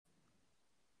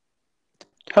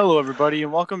Hello, everybody,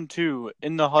 and welcome to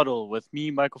In the Huddle with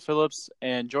me, Michael Phillips,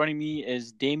 and joining me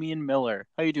is Damian Miller.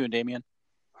 How you doing, Damian?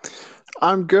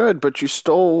 I'm good, but you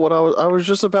stole what I was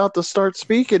just about to start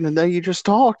speaking and then you just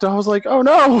talked. I was like, "Oh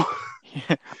no."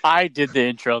 I did the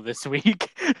intro this week.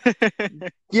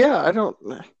 Yeah,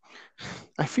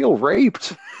 I feel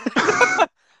raped. I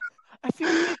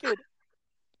feel naked.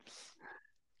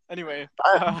 Anyway,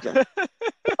 That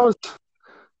was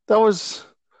that was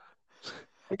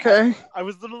okay. I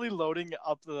was literally loading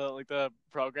up the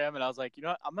program, and I was like, you know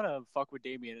what? I'm gonna fuck with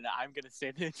Damian, and I'm gonna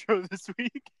say the intro this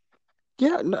week.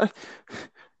 Yeah, no,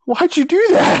 why'd you do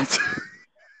that?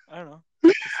 I don't know,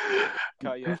 just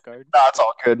caught you off guard. No, it's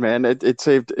all good, man. It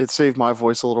saved my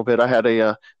voice a little bit. I had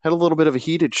a little bit of a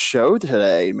heated show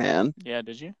today, man. Yeah,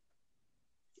 did you?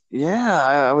 Yeah,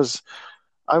 I was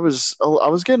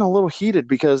getting a little heated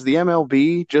because the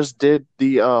MLB just did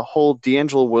the whole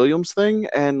D'Angelo Williams thing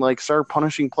and like started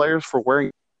punishing players for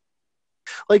wearing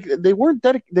like they weren't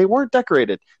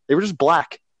decorated. They were just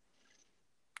black.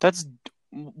 That's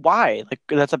why. Like,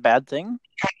 that's a bad thing.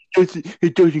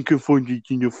 It doesn't conform to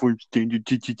uniform standard.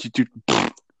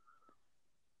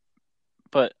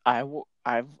 But I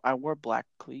wore black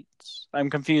cleats. I'm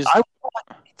confused. I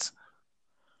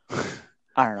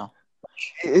I don't know.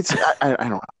 I don't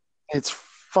know. It's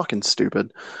fucking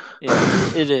stupid.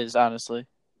 Yeah, it is, honestly.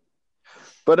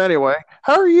 But anyway,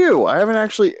 how are you?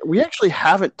 We actually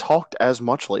haven't talked as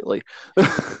much lately.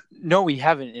 No, we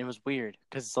haven't. It was weird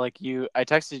because I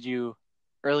texted you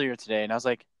earlier today, and I was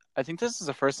like, I think this is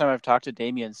the first time I've talked to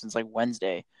Damien since like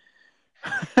Wednesday.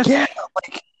 Yeah,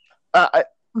 like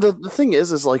the thing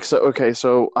is like so okay,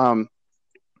 so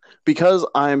because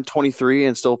I'm 23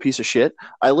 and still a piece of shit,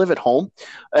 I live at home,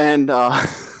 and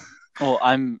Well,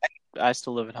 I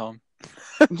still live at home.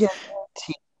 yeah,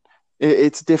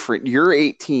 it's different. You're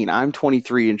 18, I'm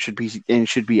 23, and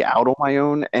should be out on my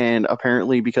own. And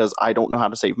apparently, because I don't know how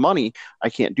to save money, I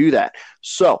can't do that.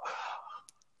 So,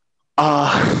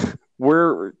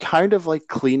 we're kind of like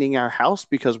cleaning our house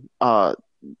because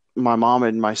my mom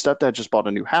and my stepdad just bought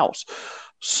a new house.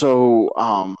 So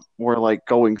we're like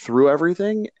going through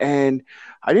everything, and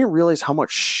I didn't realize how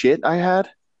much shit I had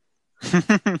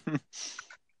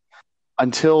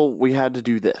until we had to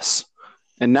do this.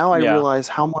 And now I Yeah, realize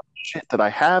how much shit that I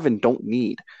have and don't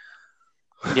need.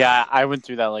 yeah. I went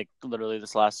through that like literally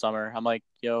this last summer. I'm like,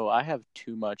 yo, I have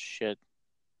too much shit.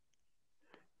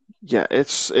 Yeah,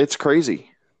 it's crazy.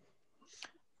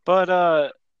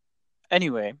 But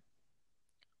anyway,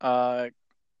 uh,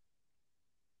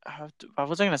 what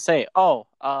was I gonna say? Oh,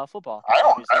 football, I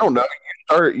obviously. don't know.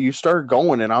 You start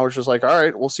going, and I was just like, all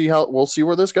right, we'll see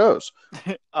where this goes.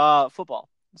 Football.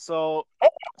 So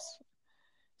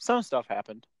some stuff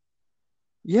happened.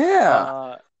 Yeah.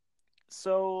 Uh,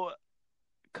 so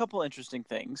a couple interesting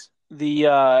things.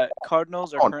 The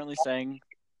Cardinals are On currently saying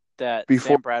that before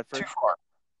Sam too Bradford. far.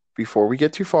 Before we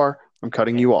get too far, I'm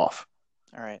cutting Okay, you off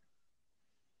all right.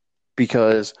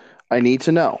 because I need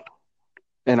to know,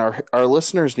 and our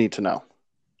listeners need to know.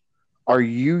 Are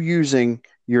you using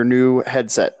your new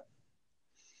headset?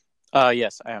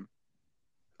 Yes, I am.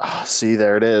 Ah, see,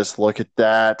 there it is. Look at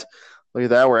that. Look at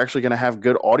that. We're actually going to have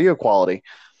good audio quality.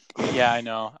 Yeah, I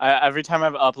know. Every time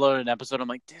I've uploaded an episode, I'm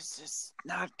like, this is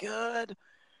not good.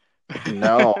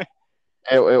 No,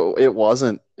 it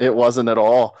wasn't. It wasn't at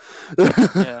all.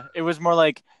 Yeah, it was more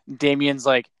like Damien's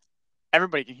like,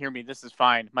 everybody can hear me. This is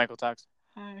fine. Michael talks.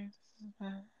 Hi.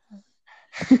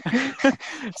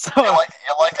 So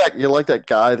You like that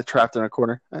guy that trapped in a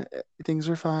corner. Things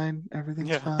are fine. Everything's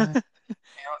yeah, fine. You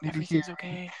don't need to hear everything's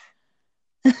okay.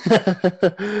 me.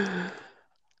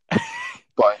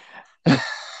 But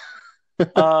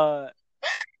Uh,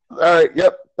 all right,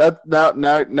 yep. That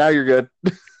now you're good.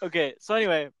 okay. So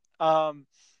anyway,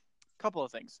 couple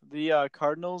of things. The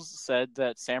Cardinals said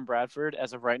that Sam Bradford,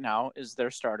 as of right now, is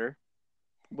their starter,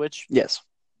 which Yes.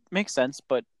 makes sense.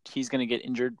 But he's going to get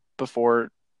injured before.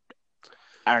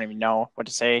 I don't even know what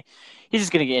to say. He's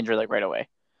just going to get injured like right away,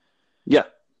 Yeah.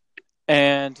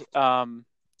 and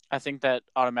I think that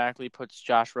automatically puts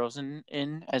Josh Rosen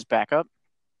in as backup.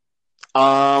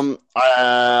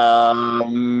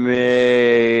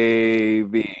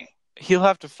 Maybe. He'll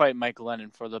have to fight Mike Lennon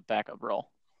for the backup role.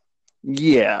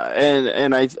 Yeah,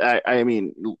 and I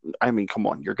mean, come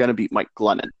on, you're gonna beat Mike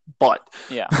Glennon, but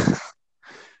Yeah,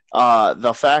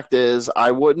 the fact is,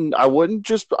 I wouldn't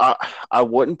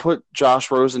put Josh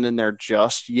Rosen in there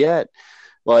just yet.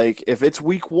 Like, if it's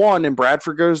week one and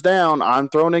Bradford goes down, I'm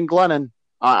throwing in Glennon.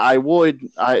 I would.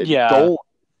 I yeah,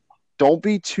 don't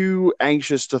be too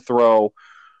anxious to throw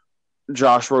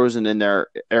Josh Rosen in there,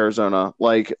 Arizona.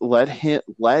 Like, let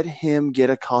him get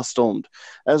accustomed.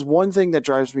 That's one thing that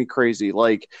drives me crazy.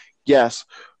 Like, yes,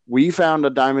 we found a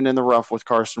diamond in the rough with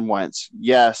Carson Wentz.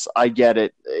 Yes, I get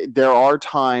it. There are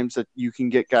times that you can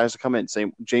get guys to come in, say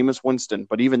Jameis Winston,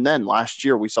 but even then, last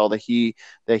year we saw that he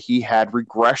had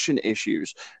regression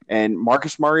issues. And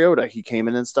Marcus Mariota, he came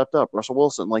in and stepped up. Russell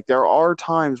Wilson, like there are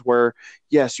times where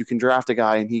yes, you can draft a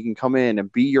guy and he can come in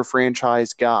and be your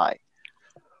franchise guy.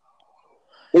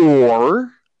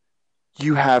 Or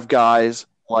you have guys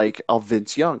like a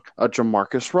Vince Young, a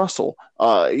Jamarcus Russell.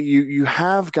 You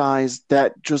have guys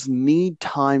that just need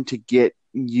time to get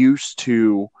used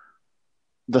to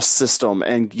the system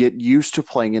and get used to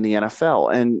playing in the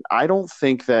NFL. And I don't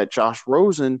think that Josh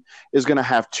Rosen is going to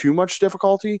have too much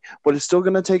difficulty, but it's still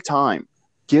going to take time.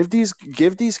 Give these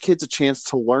kids a chance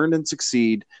to learn and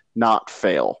succeed, not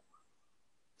fail.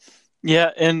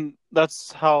 Yeah, and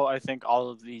that's how I think all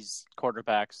of these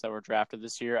quarterbacks that were drafted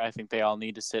this year, I think they all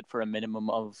need to sit for a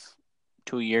minimum of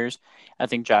 2 years. I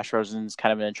think Josh Rosen's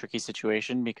kind of in a tricky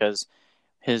situation because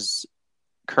his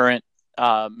current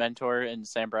mentor in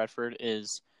Sam Bradford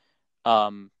is,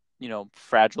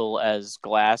 fragile as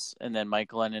glass, and then Mike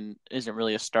Glennon isn't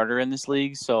really a starter in this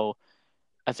league. So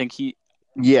I think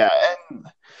Yeah, and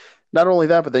not only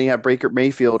that, but then you have Baker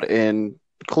Mayfield in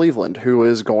Cleveland, who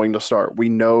is going to start. We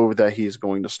know that he's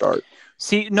going to start.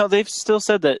 no, they've still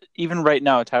said that even right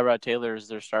now, Tyrod Taylor is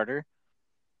their starter.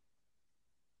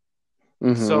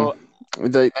 Mm-hmm. So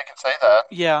They can say that.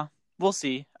 yeah, we'll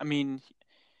see. I mean,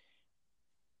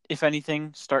 if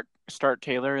anything, start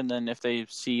Taylor, and then if they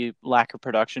see lack of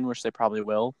production, which they probably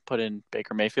will, put in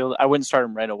Baker Mayfield. I wouldn't start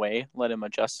him right away. Let him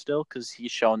adjust still, because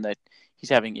he's shown that he's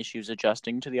having issues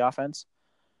adjusting to the offense.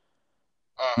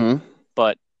 Mm-hmm.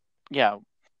 But yeah,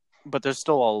 but there's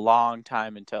still a long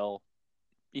time until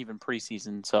even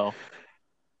preseason. So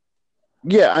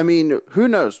Yeah, I mean, who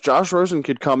knows? Josh Rosen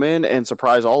could come in and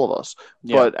surprise all of us,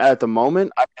 yeah, but at the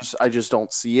moment, I just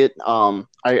don't see it.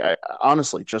 I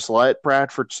honestly just let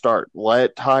Bradford start,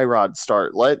 let Tyrod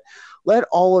start, let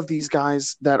all of these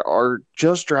guys that are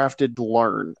just drafted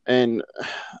learn. And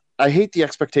I hate the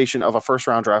expectation of a first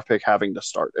round draft pick having to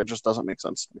start. It just doesn't make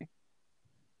sense to me.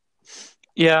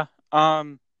 yeah.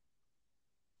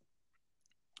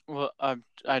 Well,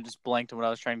 I just blanked on what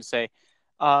I was trying to say.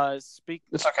 Speak.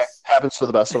 It's okay. Happens to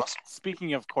the best of us.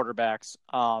 Speaking of quarterbacks,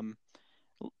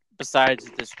 besides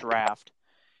this draft,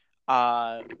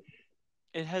 uh,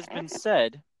 it has been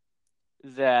said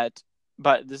that,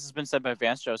 but this has been said by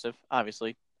Vance Joseph,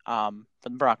 obviously, from the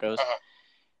Broncos,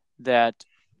 that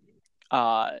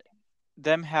uh,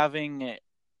 them having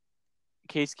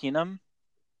Case Keenum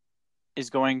is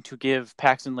going to give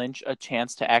Paxton Lynch a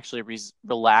chance to actually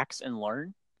relax and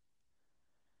learn.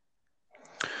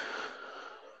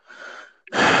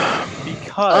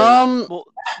 Because, well,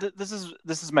 this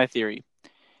is my theory.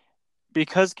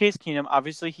 Because Case Keenum,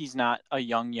 obviously, he's not a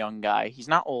young guy. He's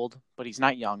not old, but he's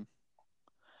not young.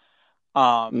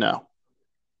 No.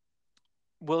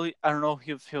 I don't know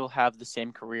if he'll have the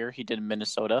same career he did in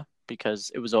Minnesota,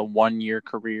 because it was a 1-year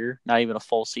career, not even a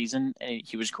full season, and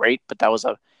he was great, but that was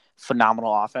a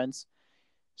phenomenal offense.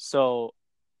 So,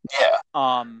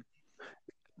 Yeah.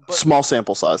 but Small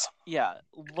sample size. yeah,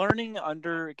 learning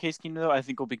under Case Keenum, though, I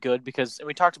think will be good, because, and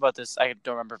we talked about this, I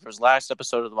don't remember if it was last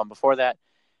episode or the one before that,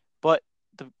 but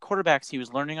the quarterbacks he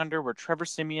was learning under were Trevor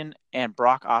Siemian and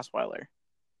Brock Osweiler.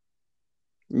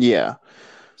 Yeah.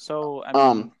 So, I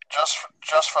mean,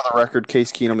 just for the record,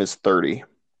 Case Keenum is 30.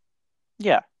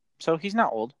 yeah, so he's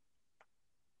not old.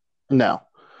 No.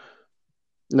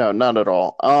 No, not at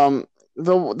all.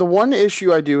 The one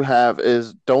issue I do have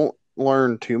is don't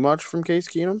learn too much from Case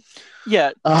Keenum.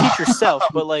 Yeah, teach yourself,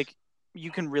 but like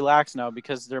you can relax now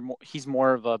because he's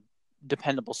more of a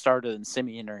dependable starter than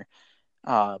Simeon or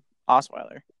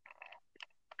Osweiler.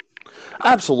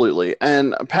 Absolutely.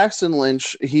 And Paxton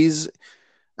Lynch, he's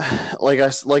like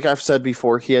I've said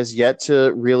before, he has yet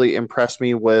to really impress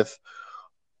me with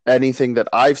anything that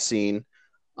I've seen.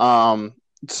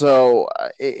 So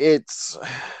it's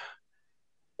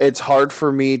hard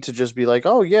for me to just be like,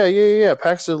 oh yeah,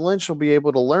 Paxton Lynch will be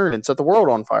able to learn and set the world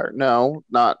on fire. No,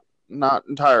 not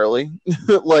entirely.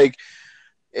 Like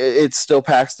it's still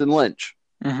Paxton Lynch.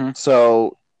 Mm-hmm.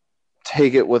 So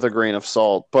take it with a grain of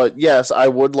salt. But yes, I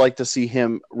would like to see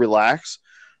him relax.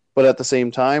 But at the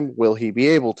same time, will he be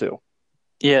able to?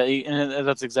 Yeah, and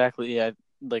that's exactly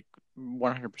like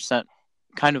 100%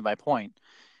 kind of my point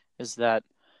is that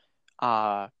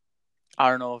I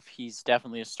don't know if he's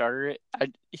definitely a starter.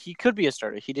 He could be a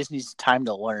starter. He just needs time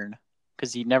to learn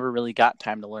because he never really got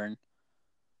time to learn.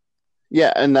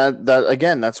 Yeah, and that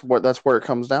again, that's where it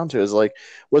comes down to is like,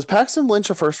 was Paxton Lynch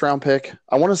a first round pick?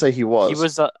 I want to say he He was.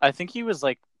 was, I think he was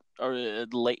like,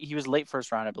 late. He was late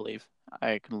first round, I believe.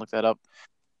 I can look that up.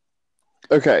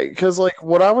 Okay, because like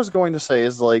what I was going to say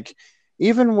is like,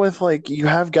 even with like you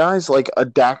have guys like a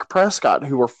Dak Prescott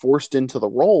who are forced into the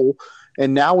role,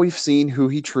 and now we've seen who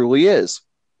he truly is.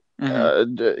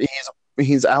 Mm-hmm.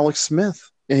 He's Alex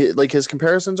Smith. Like his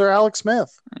comparisons are Alex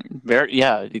Smith. Very,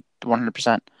 yeah,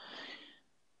 100%.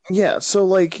 Yeah, so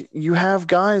like you have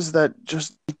guys that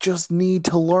just need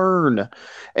to learn.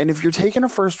 And if you're taking a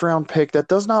first round pick, that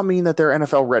does not mean that they're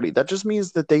NFL ready. That just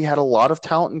means that they had a lot of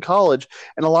talent in college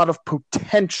and a lot of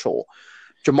potential.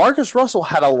 Jamarcus Russell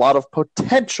had a lot of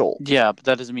potential. Yeah, but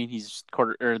that doesn't mean he's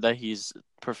quarter or that he's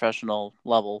professional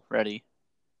level ready.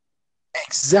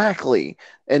 Exactly.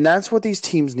 And that's what these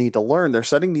teams need to learn. They're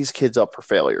setting these kids up for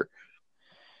failure.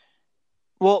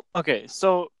 Well, okay,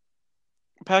 so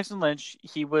Paxton Lynch,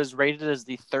 he was rated as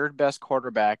the third best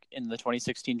quarterback in the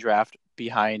 2016 draft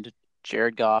behind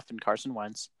Jared Goff and Carson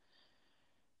Wentz.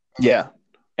 Yeah.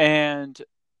 And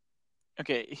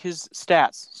okay, his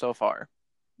stats so far.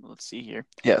 Let's see here.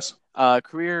 Yes.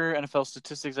 Career NFL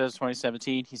statistics as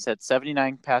 2017, he's had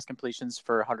 79 pass completions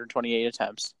for 128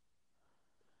 attempts.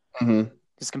 Mm-hmm.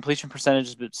 His completion percentage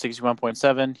is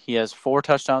 61.7. He has 4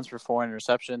 touchdowns for 4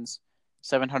 interceptions,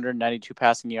 792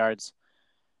 passing yards,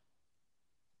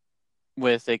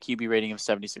 with a QB rating of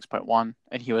 76.1,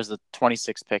 and he was the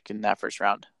 26th pick in that first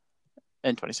round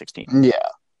in 2016. Yeah.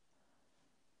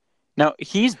 Now,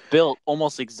 he's built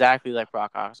almost exactly like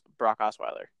Brock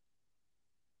Osweiler.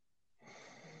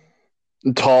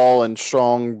 Tall and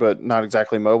strong, but not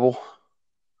exactly mobile.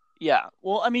 Yeah,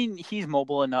 well, I mean, he's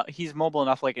mobile enough. He's mobile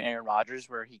enough, like an Aaron Rodgers,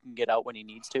 where he can get out when he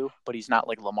needs to, but he's not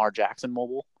like Lamar Jackson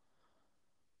mobile.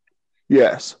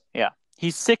 Yes. Yeah,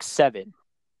 he's 6'7"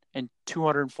 and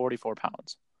 244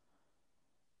 pounds.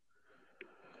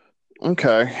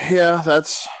 Okay. Yeah,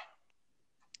 that's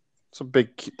a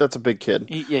big kid.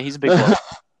 He's a big boy.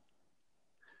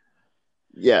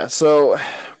 Yeah, so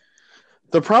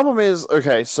the problem is,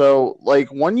 okay, so like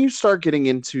when you start getting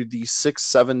into the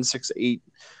 6'7",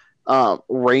 6'8"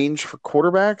 range for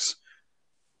quarterbacks,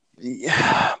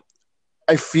 yeah,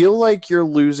 I feel like you're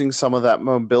losing some of that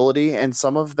mobility and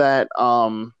some of that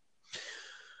I'm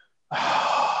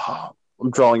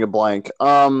drawing a blank.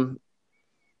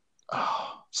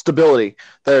 Stability.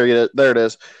 There it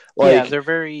is. Yeah, Like they're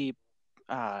very.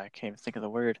 I can't even think of the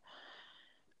word.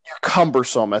 you're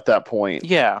cumbersome at that point.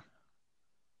 Yeah.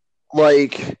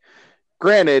 Like,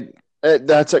 granted,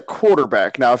 that's at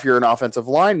quarterback. Now, if you're an offensive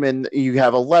lineman, you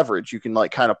have a leverage. You can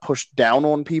like kind of push down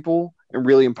on people and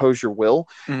really impose your will.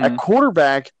 At Mm-hmm.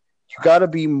 quarterback, you got to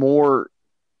be more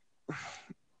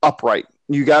upright.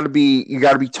 You got to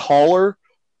be taller,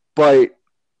 but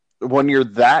when you're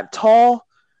that tall,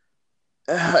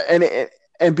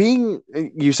 and being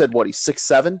you said what he's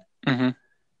 6'7", Mm-hmm.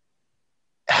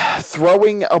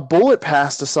 throwing a bullet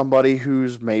pass to somebody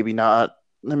who's maybe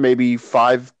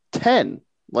 5'10",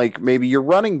 like maybe you're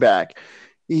running back,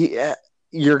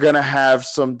 you're gonna have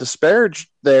some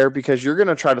disparage there because you're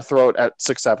gonna try to throw it at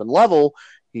 6'7" level.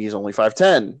 He's only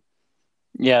 5'10".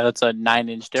 Yeah, that's a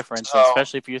 9-inch difference, and So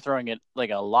especially if you're throwing it like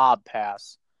a lob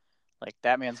pass. Like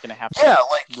that man's gonna have to yeah,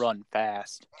 like run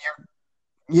fast.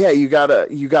 yeah, you gotta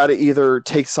either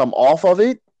take some off of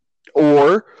it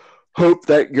or hope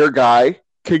that your guy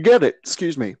can get it.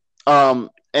 Excuse me. And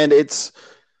it's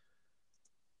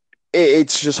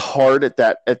just hard at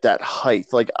that height.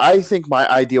 Like I think my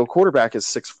ideal quarterback is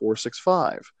 6'4",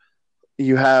 6'5".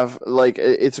 You have like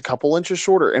it's a couple inches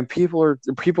shorter, and people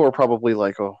are probably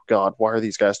like, oh God, why are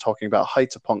these guys talking about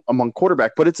heights among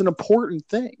quarterback? But it's an important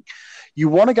thing. You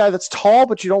want a guy that's tall,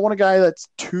 but you don't want a guy that's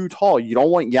too tall. You don't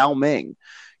want Yao Ming.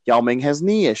 Yao Ming has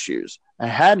knee issues and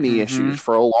had knee Mm-hmm. issues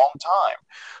for a long time.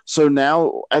 So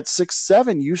now at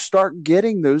 6'7", you start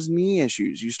getting those knee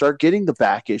issues. You start getting the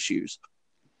back issues.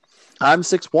 I'm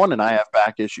 6'1" and I have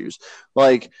back issues.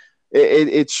 Like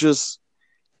it's just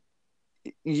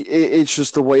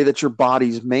the way that your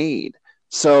body's made.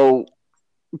 So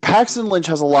Paxton Lynch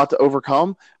has a lot to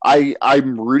overcome.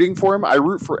 I'm rooting for him. I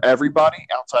root for everybody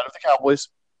outside of the Cowboys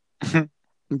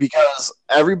because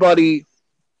everybody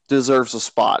deserves a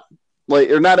spot. Like,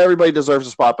 or not everybody deserves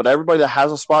a spot, but everybody that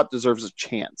has a spot deserves a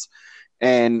chance.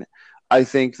 And I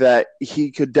think that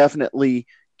he could definitely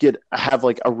have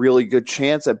like a really good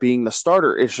chance at being the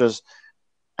starter. It's just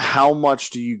how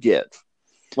much do you give?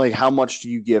 Like, how much do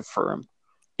you give for him?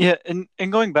 Yeah, and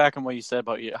going back on what you said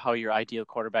about how your ideal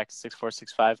quarterback is 6'4",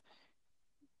 6'5",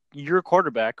 your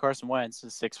quarterback Carson Wentz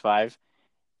is 6'5".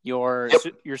 Your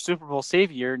Yep. your Super Bowl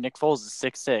savior Nick Foles is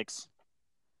 6'6".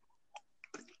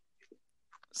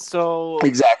 So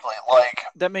Exactly. Like,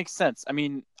 that makes sense. I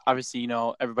mean, obviously,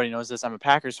 everybody knows this. I'm a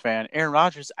Packers fan. Aaron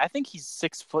Rodgers, I think he's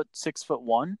 6 foot,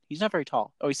 6'1". He's not very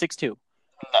tall. Oh, he's 6'2".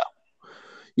 no.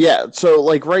 Yeah, so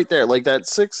like right there, like that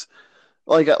six,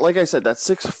 like I said, that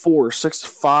 6'4",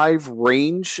 6'5"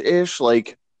 range ish,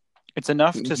 like It's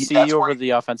enough to see that's over the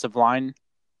offensive line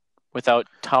without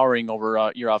towering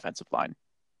over your offensive line.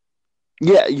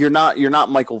 yeah, you're not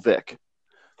Michael Vick.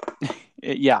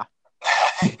 Yeah.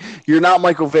 You're not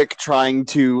Michael Vick trying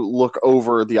to look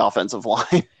over the offensive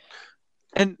line.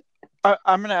 And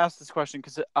I'm gonna ask this question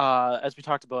because as we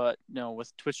talked about,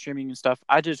 with Twitch streaming and stuff,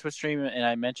 I did Twitch stream and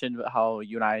I mentioned how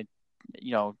you and I,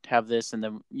 have this, and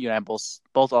then you and I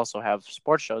both also have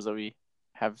sports shows that we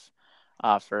have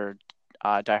for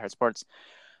Die Hard Sports.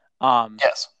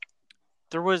 Yes.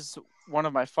 There was one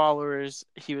of my followers.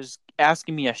 He was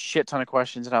asking me a shit ton of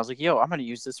questions, and I was like, "Yo, I'm gonna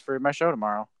use this for my show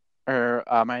tomorrow, or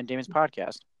my and Damon's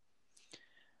podcast."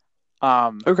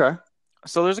 Okay.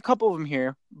 So there's a couple of them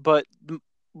here, but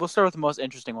we'll start with the most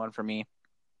interesting one for me.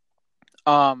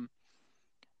 Do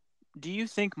you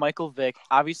think Michael Vick,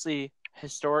 obviously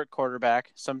historic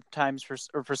quarterback, sometimes for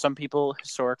some people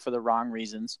historic for the wrong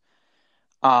reasons,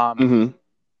 Mm-hmm.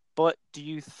 but do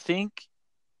you think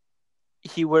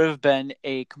he would have been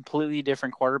a completely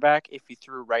different quarterback if he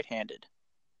threw right-handed?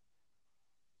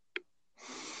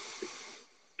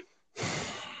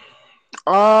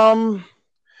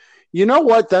 You know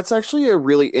what? That's actually a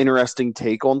really interesting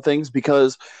take on things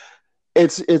because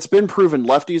it's been proven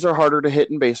lefties are harder to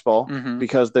hit in baseball Mm-hmm.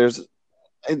 because there's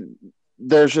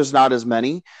just not as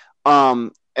many.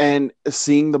 And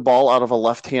seeing the ball out of a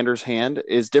left-hander's hand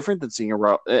is different than seeing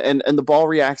and the ball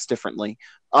reacts differently.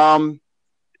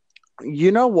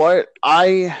 You know what?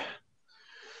 I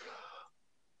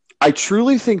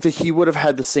truly think that he would have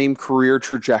had the same career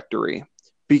trajectory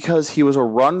because he was a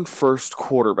run first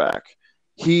quarterback.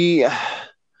 He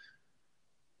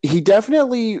he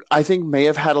definitely, I think, may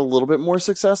have had a little bit more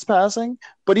success passing,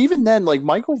 but even then, like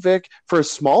Michael Vick, for as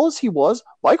small as he was,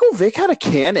 Michael Vick had a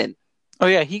cannon. Oh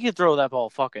yeah, he could throw that ball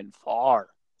fucking far.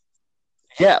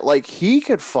 Yeah, like he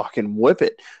could fucking whip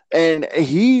it. And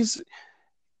it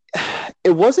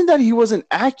wasn't that he wasn't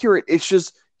accurate, it's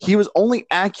just he was only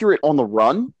accurate on the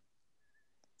run.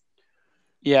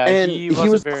 Yeah, And he he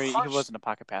wasn't was the very. He first. wasn't a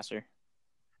pocket passer.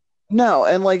 No,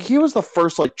 and like he was the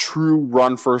first like true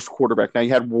run first quarterback. Now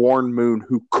you had Warren Moon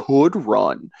who could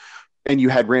run, and you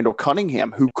had Randall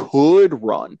Cunningham who could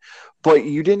run, but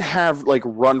you didn't have like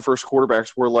run first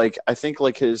quarterbacks where like I think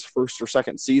like his first or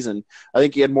second season, I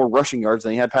think he had more rushing yards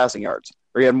than he had passing yards,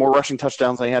 or he had more rushing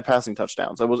touchdowns than he had passing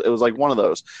touchdowns. It was like one of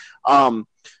those.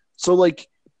 So like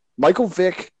Michael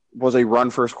Vick was a run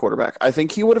first quarterback. I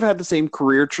think he would have had the same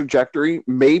career trajectory,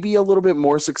 maybe a little bit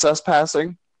more success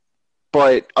passing,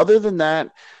 but other than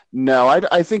that, no,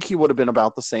 I think he would have been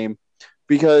about the same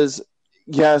because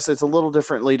yes, it's a little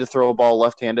differently to throw a ball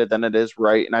left-handed than it is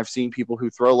right. And I've seen people who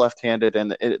throw left-handed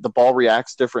and the ball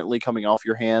reacts differently coming off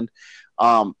your hand.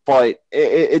 But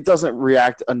it doesn't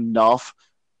react enough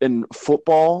in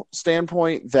football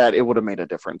standpoint that it would have made a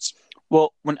difference.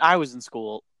 Well, when I was in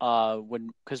school,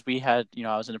 because we had,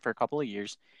 I was in it for a couple of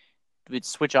years, we'd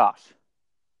switch off.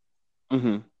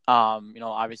 Mm-hmm.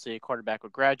 Obviously a quarterback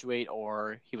would graduate,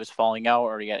 or he was falling out,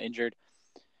 or he got injured.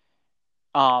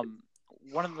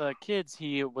 One of the kids,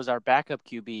 he was our backup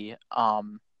QB.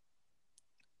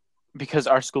 Because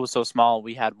our school was so small,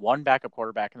 we had one backup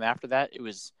quarterback, and after that, it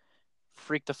was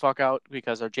freaked the fuck out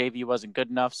because our JV wasn't good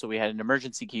enough. So we had an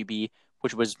emergency QB,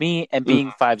 which was me, and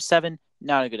being 5'7",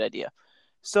 not a good idea.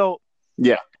 So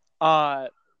yeah,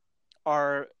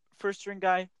 our first string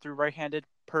guy threw right-handed,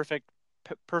 perfect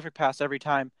pass every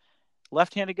time.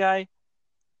 Left-handed guy,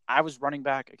 I was running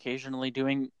back occasionally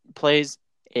doing plays.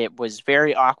 It was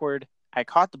very awkward. I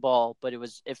caught the ball, but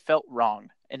it felt wrong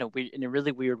in a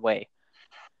really weird way.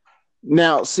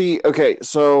 Now, see, okay,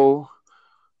 so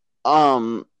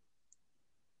I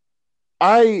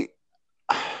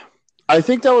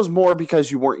think that was more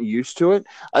because you weren't used to it.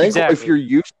 I think Exactly. if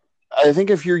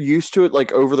you're used to it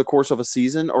like over the course of a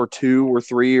season or two or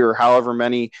three or however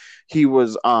many he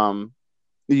was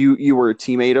you were a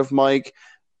teammate of Mike,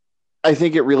 I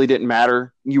think it really didn't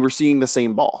matter. You were seeing the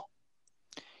same ball.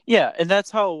 Yeah, and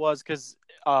that's how it was because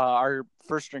our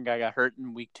first string guy got hurt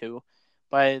in week 2.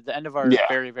 By the end of our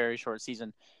very, very short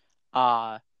season,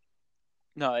 no,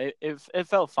 it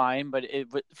felt fine, but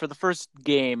for the first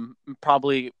game,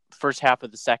 probably first half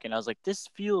of the second, I was like, this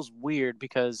feels weird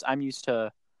because I'm used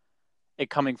to it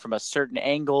coming from a certain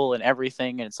angle and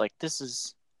everything, and it's like this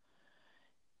is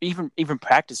even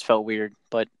practice felt weird,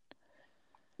 but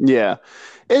Yeah,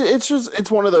 it's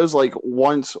one of those like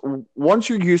once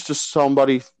you're used to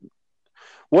somebody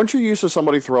once you're used to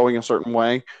somebody throwing a certain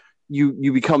way,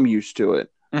 you become used to it.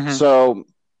 Hmm. So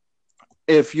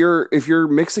if you're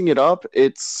mixing it up,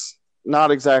 it's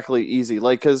not exactly easy.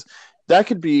 Like because that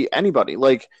could be anybody.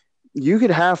 Like you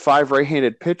could have five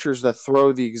right-handed pitchers that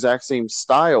throw the exact same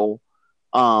style.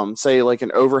 Say like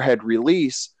an overhead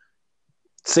release,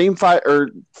 same five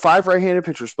right-handed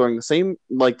pitchers throwing the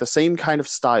same kind of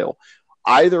style.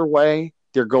 Either way,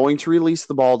 they're going to release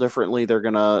the ball differently. They're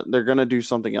gonna do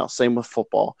something else. Same with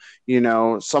football.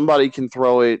 Somebody can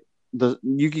throw it.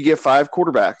 You could get five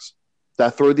quarterbacks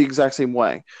that throw the exact same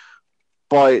way,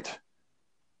 but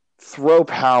throw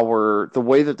power, the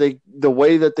way that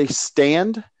they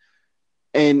stand,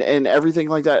 and everything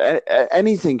like that,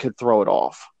 anything could throw it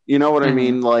off. You know what I Hmm.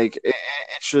 mean? Like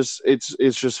it's just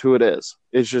who it is.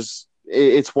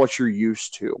 It's what you're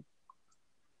used to.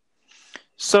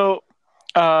 So,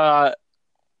 yeah,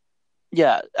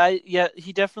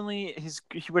 he definitely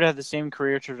he would have the same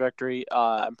career trajectory.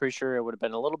 I'm pretty sure it would have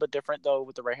been a little bit different though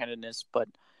with the right-handedness, but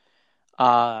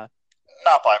uh,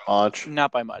 Not by much.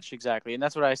 not by much exactly. And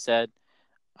that's what I said.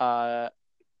 Uh,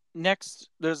 next,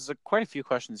 there's quite a few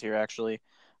questions here actually.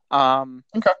 Um,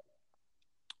 Okay.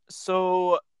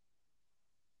 so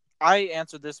I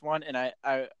answered this one, and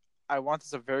I want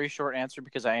this a very short answer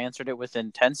because I answered it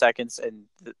within 10 seconds, and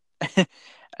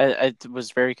I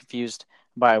was very confused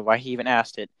by why he even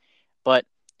asked it. But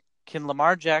can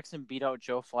Lamar Jackson beat out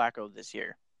Joe Flacco this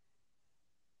year?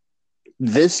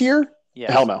 This year? Hell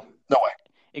Yes, no. No way.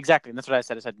 exactly. And that's what I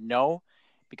said. I said no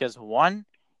because one,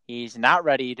 he's not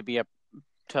ready to be a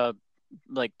to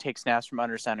like take snaps from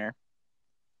under center.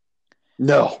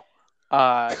 No.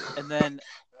 And then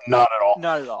Not at all.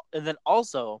 not at all. And then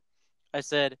also, I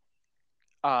said,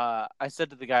 I said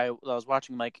to the guy that I was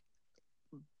watching, like,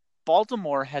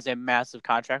 Baltimore has a massive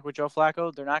contract with Joe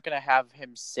Flacco. They're not going to have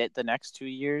him sit the next 2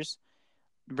 years,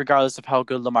 regardless of how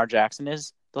good Lamar Jackson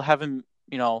is. They'll have him,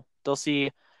 they'll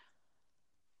see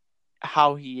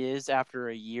how he is after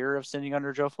a year of sitting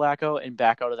under Joe Flacco and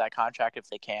back out of that contract if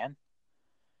they can.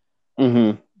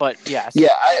 Mm-hmm. But yes, Yeah,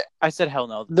 I said hell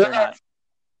no. they're They're not, not.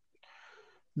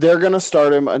 they're gonna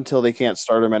start him until they can't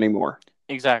start him anymore.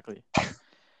 Exactly.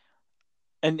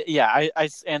 And yeah, I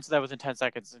answered that within 10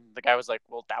 seconds, and the guy was like,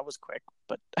 well, that was quick.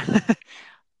 But,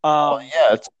 Well, um,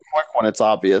 yeah, it's quick when it's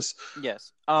obvious.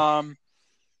 yes. I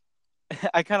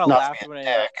kind of Not to laughed be when a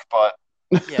I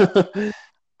read, yeah, dick,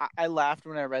 I laughed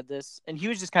when I read this, and he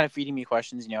was just kind of feeding me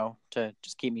questions, to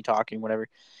just keep me talking, whatever.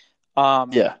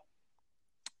 Um, yeah.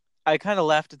 I kind of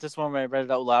laughed at this one when I read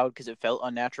it out loud because it felt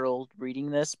unnatural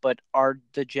reading this. But are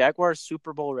the Jaguars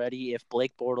Super Bowl ready if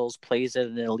Blake Bortles plays at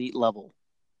an elite level?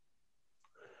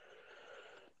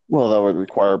 Well, that would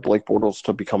require Blake Bortles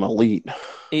to become elite.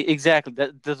 Exactly.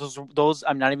 Those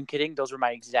I'm not even kidding. Those were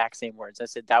my exact same words. I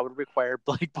said that would require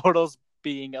Blake Bortles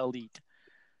being elite.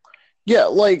 Yeah,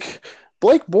 like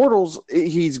Blake Bortles,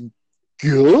 he's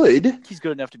good. He's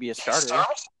good enough to be a He's starter.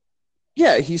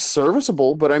 Yeah, he's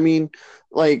serviceable, but I mean,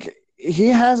 like he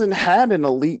hasn't had an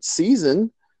elite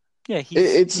season. Yeah,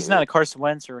 It's he's not a Carson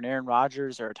Wentz or an Aaron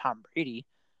Rodgers or a Tom Brady,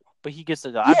 but he gets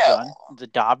the job yeah, done. The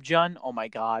job done. Oh my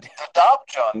god. the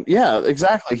Dobjon. Yeah,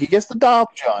 exactly. He gets the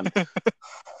Dobjon.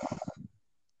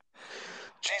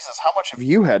 Jesus, how much have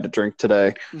you had to drink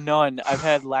today? None. I've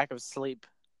had lack of sleep.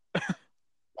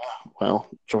 Well,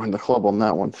 join the club on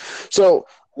that one. So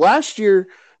last year,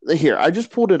 here I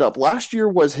just pulled it up. Last year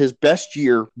was his best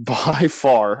year by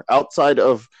far, outside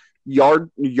of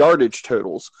yardage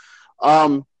totals.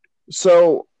 Um,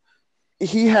 so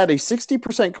he had a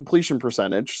 60% completion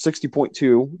percentage,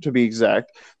 60.2 to be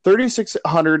exact,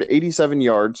 3,687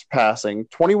 yards passing,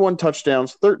 21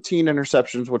 touchdowns, 13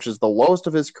 interceptions, which is the lowest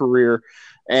of his career,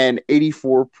 and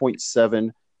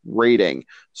 84.7 rating.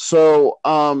 So,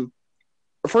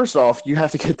 first off, you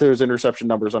have to get those interception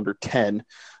numbers under 10.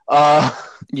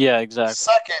 Yeah, exactly.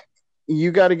 Second,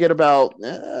 you got to get about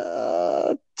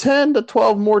 10 to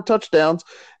 12 more touchdowns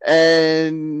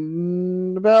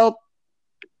and about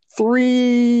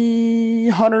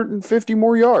 350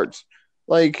 more yards.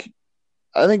 Like,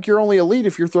 I think you're only elite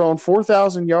if you're throwing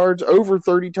 4,000 yards, over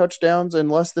 30 touchdowns, and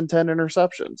less than 10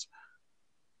 interceptions.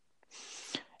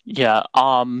 Yeah.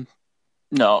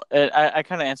 No, I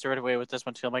kind of answered right away with this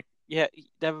one too. I'm like, yeah,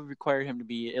 that would require him to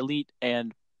be elite,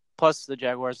 and plus the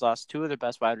Jaguars lost two of their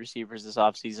best wide receivers this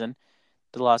offseason.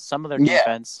 They lost some of their Yeah,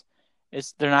 defense.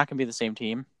 They're not going to be the same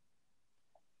team.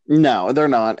 no, they're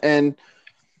not. And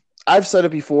I've said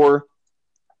it before.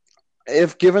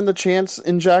 If given the chance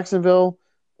in Jacksonville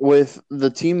with the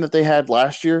team that they had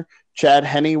last year, Chad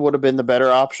Henne would have been the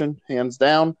better option, hands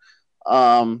down.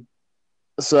 Um,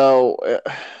 so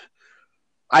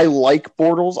I like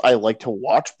Bortles. I like to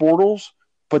watch Bortles,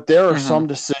 but there are Hmm. some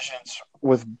decisions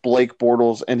with Blake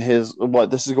Bortles and his what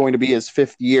this is going to be his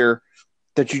fifth year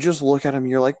that you just look at him and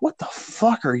you're like, what the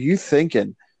fuck are you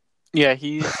thinking? Yeah,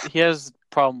 he has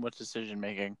problem with decision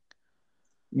making.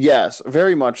 Yes,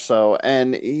 very much so.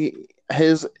 And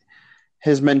his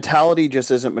mentality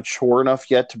just isn't mature enough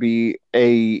yet to be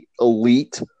a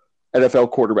elite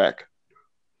NFL quarterback.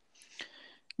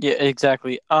 Yeah,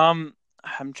 exactly. I'm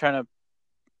trying to.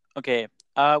 Okay,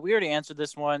 we already answered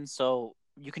this one, so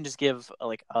you can just give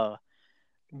like a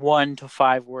 1 to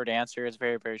 5 word answer. It's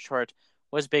very very short.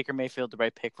 Was Baker Mayfield the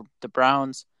right pick for the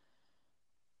Browns?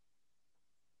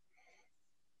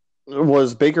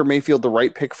 Was Baker Mayfield the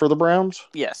right pick for the Browns?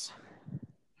 Yes.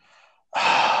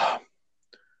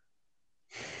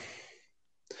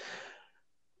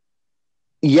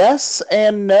 Yes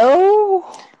and no.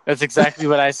 That's exactly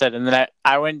what I said, and then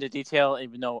I went into detail,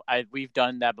 even though we've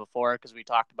done that before because we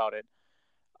talked about it.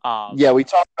 Yeah, we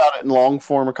talked about it in long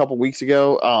form a couple weeks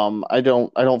ago. I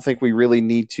don't think we really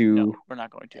need No, to we're not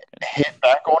going to again. hit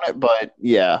back on it, but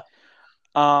yeah.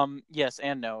 Yes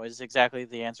and no is exactly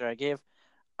the answer I gave.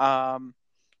 Um,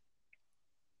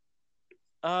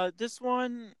 this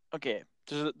one, okay.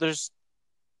 There's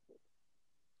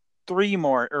 3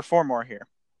 more or 4 more here.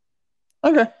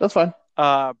 Okay, that's fine.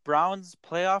 Browns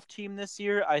playoff team this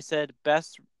year. I said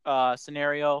best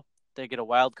scenario they get a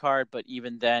wild card, but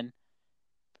even then,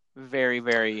 very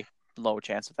very low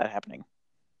chance of that happening.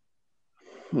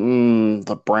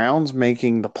 The Browns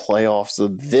making the playoffs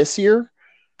this year?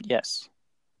 Yes.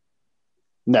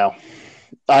 No,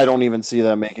 I don't even see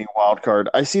them making a wild card.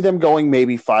 I see them going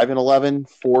maybe 5-11,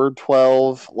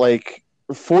 4-12, like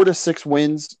 4 to 6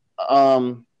 wins.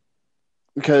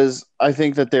 Because I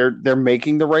think that they're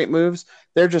making the right moves.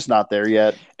 They're just not there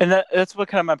yet. And that's what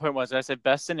kind of my point was. I said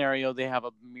best scenario they have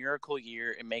a miracle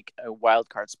year and make a wild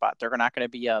card spot. They're not going to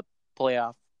be a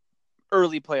playoff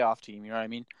early playoff team. You know what I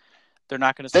mean? They're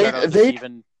not going to They start out the they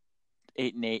season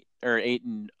 8-8 or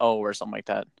 8-0 or something like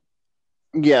that.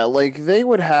 yeah, like they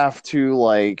would have to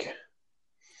like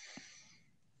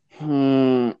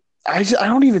Hmm. I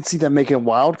don't even see them making a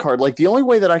wild card. Like the only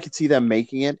way that I could see them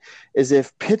making it is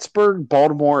if Pittsburgh,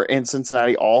 Baltimore, and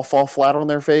Cincinnati all fall flat on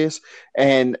their face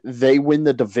and they win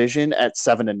the division at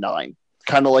 7-9,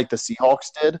 kind of like the Seahawks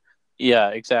did. Yeah,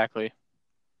 exactly.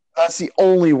 That's the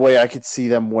only way I could see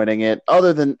them winning it,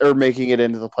 other than or making it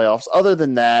into the playoffs. Other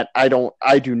than that, I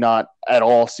do not at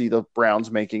all see the Browns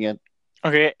making it.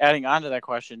 Okay, adding on to that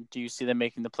question, do you see them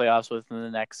making the playoffs within the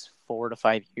next 4 to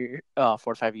 5 years? 4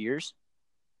 to 5 years?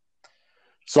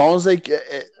 As long as they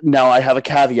now, I have a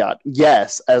caveat.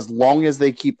 Yes, as long as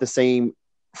they keep the same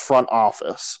front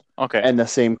office Okay. and the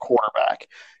same quarterback.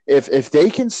 If they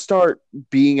can start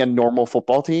being a normal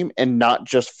football team and not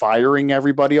just firing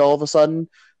everybody all of a sudden,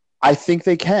 I think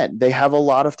they can. They have a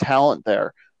lot of talent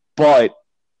there, but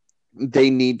they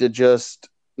need to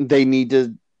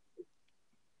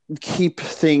keep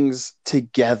things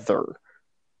together.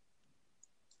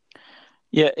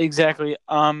 Yeah, exactly.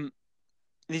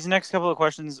 These next couple of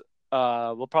questions, we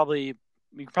can probably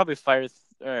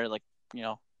or like you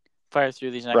know fire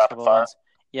through these next Rapid couple of fire. ones.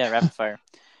 Yeah, rapid fire.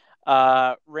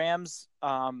 Rams,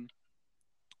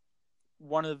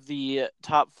 one of the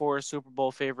top 4 Super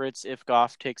Bowl favorites if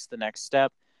Goff takes the next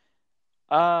step.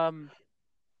 Um,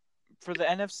 for the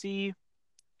NFC,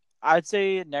 I'd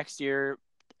say next year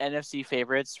NFC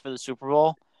favorites for the Super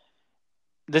Bowl.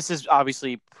 This is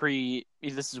obviously pre.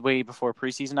 This is way before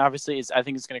preseason. Obviously, I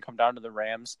think it's going to come down to the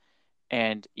Rams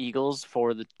and Eagles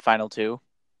for the final 2.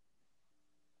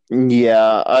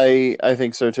 Yeah, I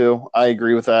think so too. I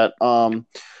agree with that.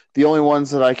 The only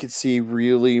ones that I could see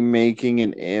really making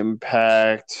an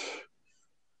impact,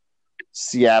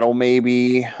 Seattle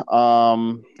maybe.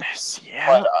 But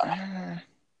Seattle.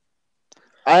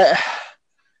 I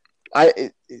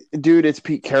I dude, it's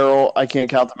Pete Carroll. I can't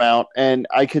count them out, and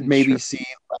I could maybe Sure. see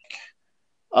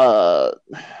uh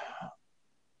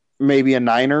maybe a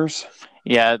Niners.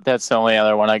 Yeah, that's the only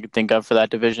other one I could think of for that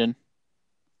division.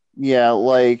 Yeah,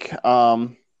 like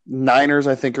Niners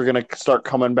I think are going to start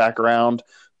coming back around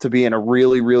to being a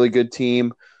really really good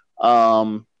team.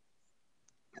 Um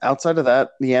Outside of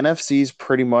that, the NFC is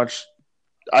pretty much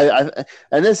and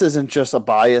this isn't just a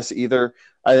bias either.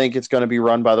 I think it's going to be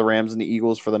run by the Rams and the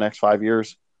Eagles for the next 5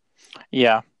 years.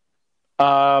 Yeah.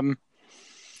 Um.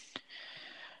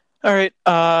 All right.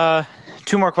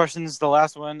 2 more questions. The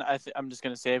last one I'm just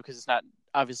gonna say because it's not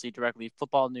obviously directly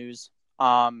football news.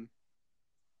 Um.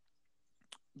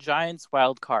 Giants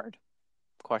wild card?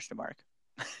 Question mark.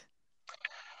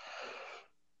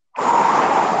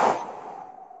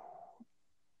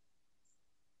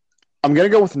 I'm gonna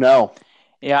go with no.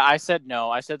 Yeah, I said no.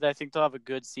 I said that I think they'll have a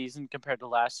good season compared to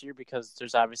last year because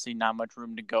there's obviously not much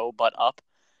room to go but up.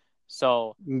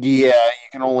 So Yeah, you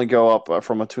can only go up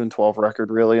from a 2-12 record,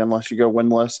 really, unless you go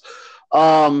winless.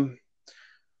 Um,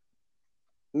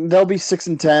 they'll be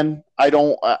 6-10. I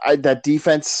don't. That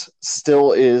defense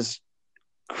still is.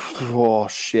 Oh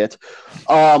shit.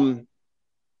 Um,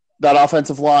 that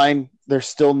offensive line, there's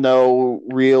still no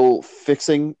real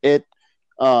fixing it.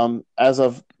 As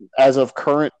of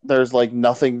current, there's like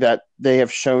nothing that they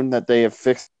have shown that they have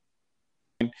fixed.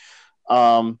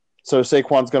 So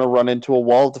Saquon's going to run into a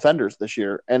wall of defenders this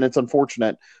year, and it's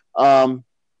unfortunate. I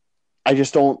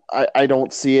just don't. I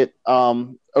don't see it.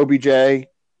 OBJ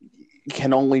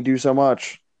can only do so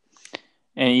much.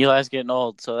 and Eli's getting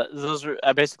old, so those are.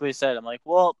 I basically said, I'm like,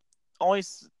 well,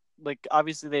 always like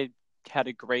obviously they had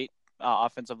a great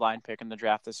offensive line pick in the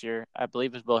draft this year. I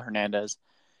believe it was Will Hernandez.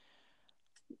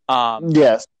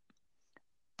 Yes.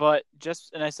 But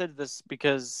and I said this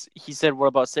because he said, what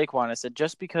about Saquon? I said,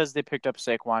 just because they picked up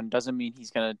Saquon doesn't mean he's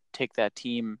going to take that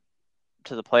team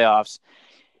to the playoffs.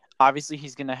 Obviously,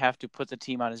 he's going to have to put the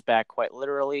team on his back quite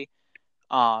literally,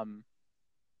 and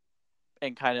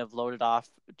kind of load it off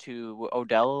to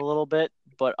Odell a little bit.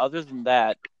 But other than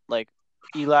that, like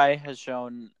Eli has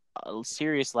shown a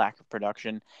serious lack of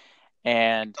production,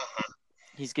 and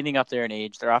he's getting up there in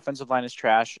age. Their offensive line is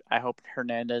trash. I hope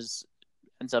Hernandez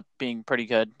ends up being pretty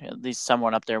good. At least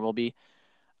someone up there will be.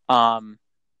 The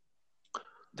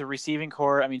receiving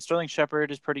core, I mean, Sterling Shepard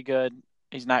is pretty good.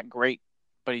 He's not great,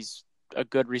 but he's a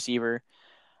good receiver.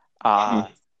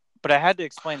 But I had to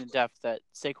explain in depth that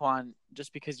Saquon,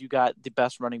 just because you got the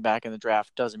best running back in the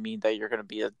draft, doesn't mean that you're going to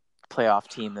be a playoff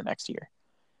team the next year.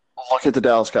 Look at the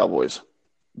Dallas Cowboys.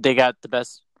 They got the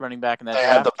best running back in that They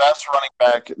draft. have the best running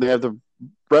back. They have the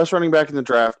best running back in the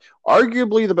draft,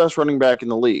 arguably the best running back in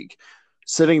the league,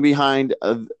 sitting behind,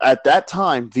 at that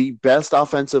time, the best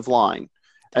offensive line.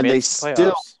 And they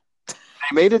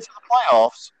made it to the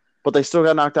playoffs, but they still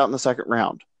got knocked out in the second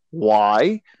round.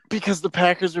 Why? Because the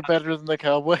Packers are better than the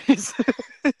Cowboys.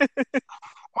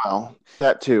 Well,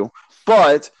 that too.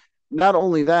 But not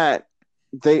only that,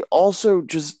 they also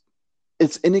just,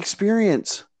 it's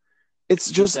inexperience. It's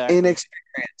just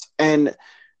inexperience. And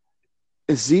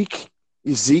Zeke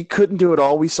couldn't do it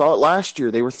all. We saw it last year.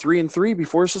 They were 3-3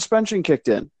 before suspension kicked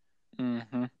in.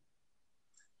 Mm-hmm.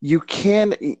 You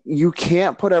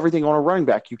can't put everything on a running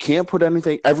back. You can't put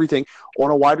everything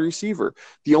on a wide receiver.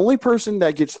 The only person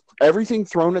that gets everything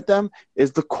thrown at them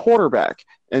is the quarterback.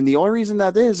 And the only reason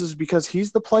that is because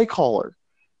he's the play caller.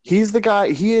 He's the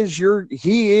guy. He is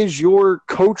your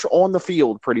coach on the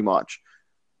field, pretty much.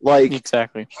 Like,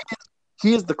 exactly.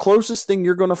 He is the closest thing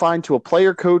you're going to find to a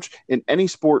player coach in any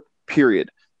sport, period.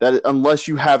 That unless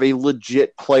you have a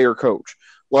legit player coach.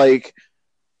 Like,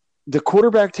 the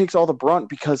quarterback takes all the brunt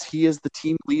because he is the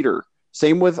team leader.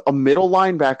 Same with a middle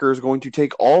linebacker is going to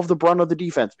take all of the brunt of the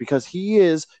defense because he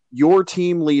is your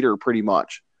team leader, pretty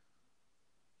much.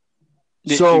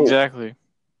 So exactly.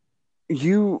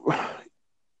 You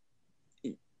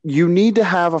need to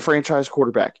have a franchise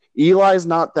quarterback. Eli's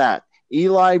not that.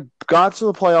 Eli got to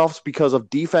the playoffs because of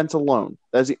defense alone.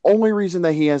 That's the only reason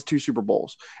that he has 2 Super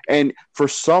Bowls. And for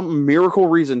some miracle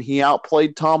reason, he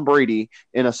outplayed Tom Brady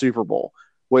in a Super Bowl,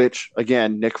 which,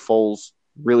 again, Nick Foles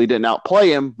really didn't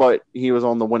outplay him, but he was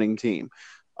on the winning team.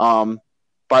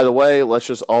 By the way, let's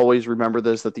just always remember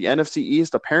this, that the NFC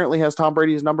East apparently has Tom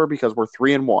Brady's number because we're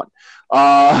 3-1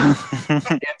 in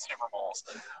Super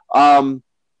Bowls.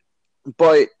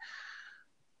 But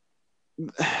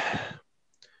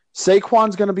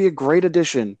Saquon's going to be a great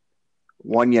addition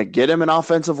when you get him an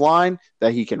offensive line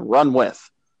that he can run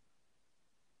with.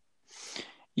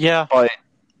 Yeah, but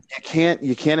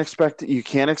you can't expect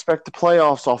the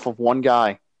playoffs off of one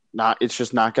guy. It's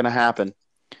just not going to happen.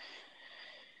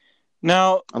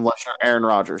 No, unless you're Aaron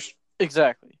Rodgers.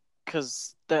 Exactly,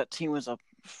 because that team was God,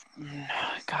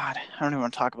 I don't even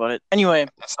want to talk about it. Anyway,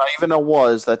 it's not even a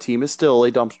was. That team is still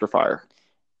a dumpster fire.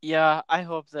 Yeah, I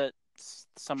hope that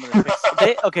some of the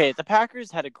picks. The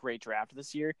Packers had a great draft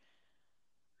this year.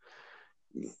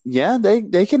 Yeah,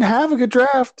 they can have a good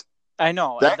draft. I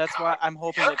know. That's why I'm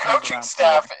hoping your coaching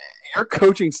staff. Your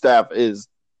coaching staff is.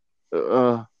 We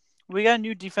got a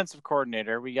new defensive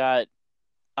coordinator. We got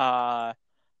a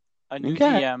new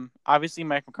GM. Obviously,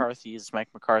 Mike McCarthy is Mike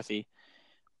McCarthy,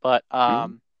 but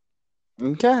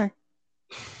okay.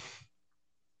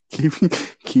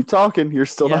 Keep talking. You're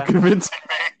still not convincing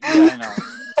me. Yeah, I know.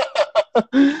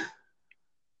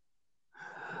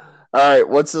 All right,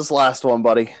 what's this last one,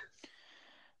 buddy?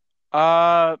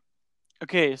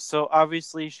 Okay, so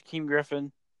obviously Shaquem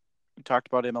Griffin, we talked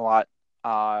about him a lot.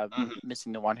 Mhm.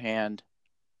 missing the one hand.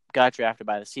 Got drafted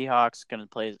by the Seahawks. Is gonna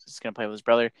play with his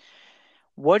brother.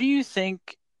 What do you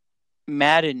think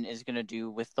Madden is gonna do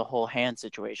with the whole hand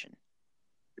situation?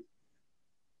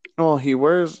 Well,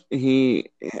 it's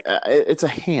a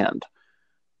hand.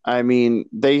 I mean,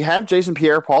 they have Jason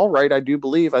Pierre-Paul, right? I do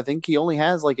believe. I think he only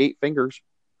has like 8 fingers.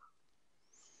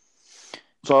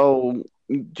 So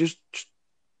just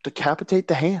decapitate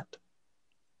the hand.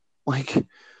 Like, don't.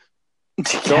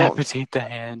 Decapitate the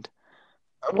hand.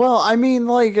 Well, I mean,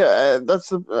 like,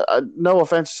 no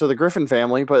offense to the Griffin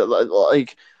family, but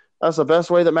like, that's the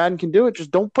best way that Madden can do it. Just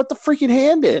don't put the freaking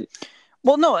hand in.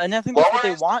 Well, no, and I think that's what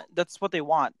they want. That's what they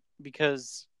want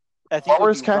because I think it would Lower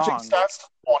be his catching wrong. stats to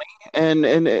 20,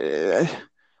 and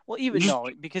Well, even just no,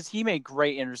 because he made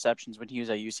great interceptions when he was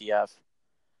at UCF.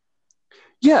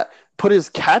 yeah, put his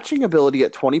catching ability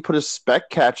at 20, put his spec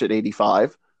catch at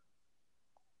 85.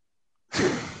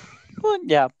 Well,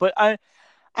 yeah, but I'm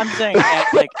saying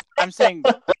I'm saying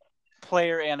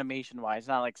player animation wise,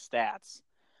 not like stats.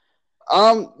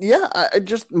 Yeah, I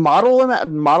just model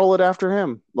it after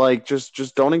him. Like,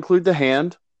 just don't include the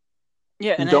hand.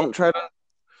 Yeah, and Don't try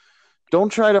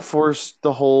to force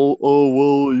the whole. Oh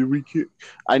well, we can't.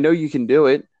 I know you can do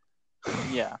it.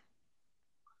 yeah,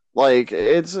 Like,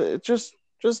 it's just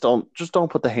don't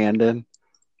put the hand in.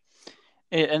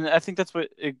 and I think that's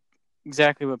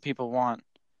exactly what people want.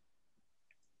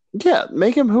 Yeah,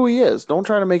 make him who he is. Don't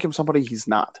try to make him somebody he's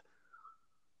not.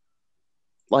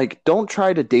 Like, don't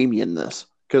try to Damien this,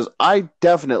 because I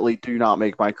definitely do not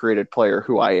make my created player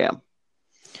who I am.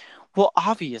 Well,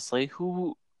 obviously,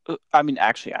 who? I mean,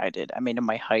 actually, I did. I made him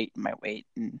my height and my weight,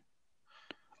 and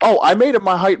Oh, I made him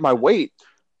my height, my weight,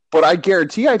 but I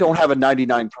guarantee I don't have a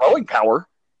 99 throwing power.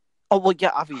 oh well,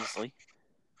 yeah, obviously.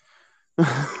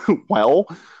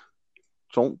 Well,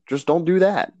 don't do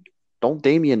that. Don't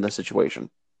Damien the situation.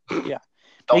 Yeah,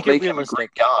 Don't make it make him a realistic.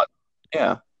 Greek god.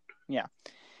 Yeah. Yeah.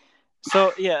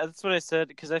 So yeah, that's what I said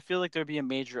because I feel like there'd be a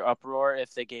major uproar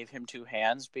if they gave him two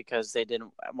hands because they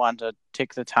didn't want to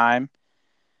take the time.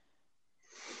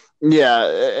 Yeah,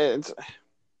 it's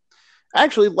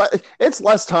actually it's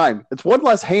less time. It's one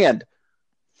less hand.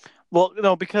 Well,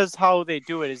 no, because how they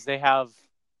do it is they have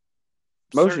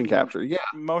Motion certain capture. Yeah.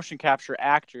 motion capture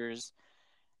actors,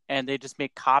 and they just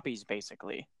make copies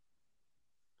basically.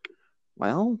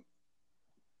 Well,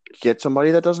 get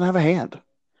somebody that doesn't have a hand.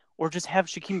 Or just have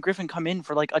Shaquem Griffin come in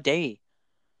for like a day.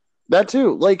 That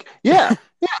too. Like, yeah,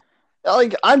 yeah.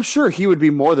 Like, I'm sure he would be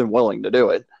more than willing to do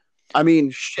it. I mean,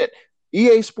 shit.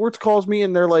 EA Sports calls me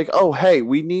and they're like, "Oh, hey,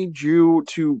 we need you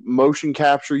to motion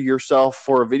capture yourself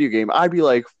for a video game." I'd be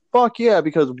like, "Fuck yeah!"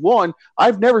 Because one,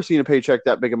 I've never seen a paycheck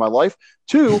that big in my life.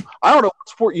 Two, I don't know what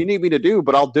sport you need me to do,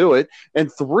 but I'll do it.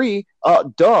 And three,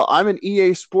 I'm an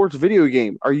EA Sports video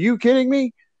game. Are you kidding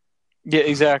me? Yeah,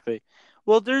 exactly.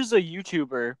 Well, there's a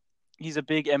YouTuber. He's a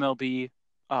big MLB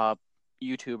uh,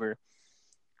 YouTuber.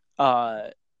 Uh,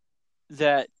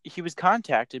 that he was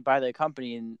contacted by the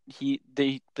company and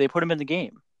they put him in the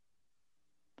game.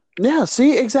 Yeah,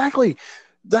 see, exactly.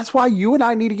 That's why you and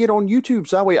I need to get on YouTube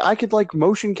so that way I could like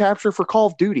motion capture for Call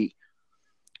of Duty.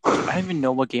 I don't even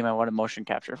know what game I want to motion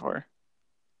capture for.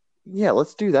 Yeah,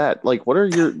 let's do that. Like, what are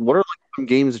like some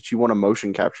games that you want to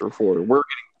motion capture for? We're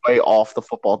getting way off the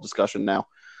football discussion now.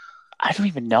 I don't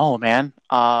even know, man.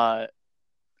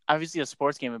 Obviously a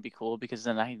sports game would be cool because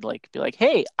then I'd like be like,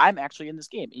 hey, I'm actually in this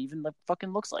game. It even like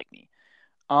fucking looks like me.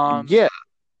 Yeah,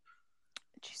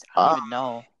 Jeez, I don't even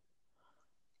know.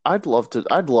 I'd love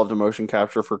to motion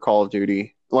capture for Call of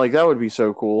Duty. Like, that would be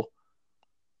so cool.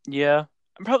 Yeah,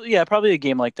 probably a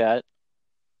game like that.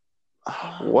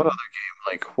 What other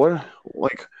game?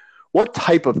 What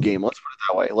type of game? Let's put it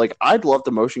that way. Like, I'd love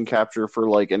to motion capture for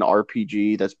like an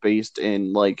RPG that's based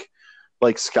in like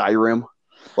Skyrim.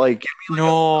 Like,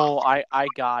 No, I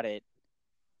got it.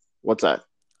 what's that?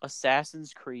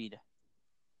 Assassin's Creed.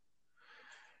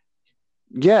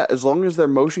 Yeah, as long as they're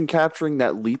motion capturing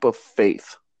that leap of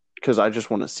faith, because I just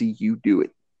want to see you do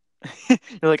it.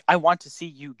 You're like, I want to see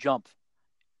you jump.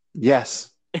 Yes.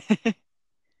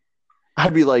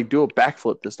 I'd be like, do a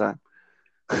backflip this time.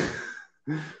 Yeah,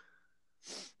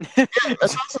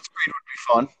 Assassin's Creed would be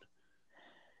fun.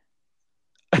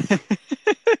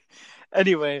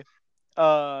 Anyway,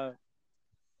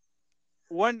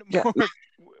 one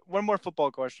more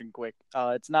football question, quick.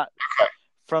 It's not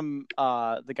from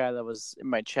the guy that was in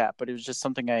my chat, but it was just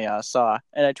something I saw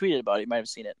and I tweeted about it. You might have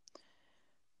seen it.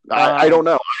 I don't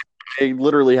know. I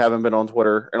literally haven't been on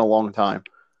Twitter in a long time.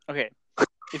 Okay.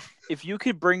 If you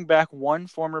could bring back one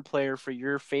former player for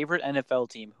your favorite NFL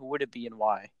team, who would it be and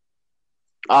why?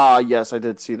 Yes, I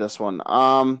did see this one.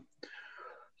 God,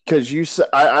 because you said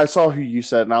I saw who you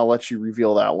said, and I'll let you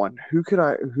reveal that one.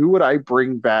 Who would I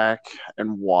bring back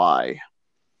and why?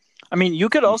 I mean, you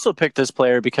could also pick this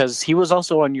player because he was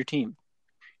also on your team.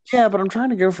 Yeah, but I'm trying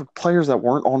to go for players that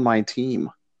weren't on my team.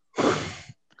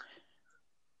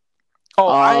 Oh,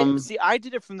 I see. I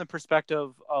did it from the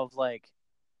perspective of like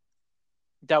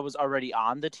that was already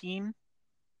on the team.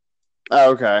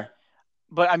 Okay.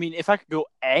 But I mean, if I could go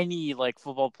any like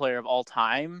football player of all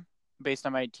time based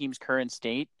on my team's current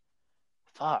state,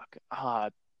 fuck.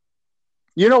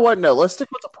 You know what? No, let's stick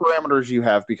with the parameters you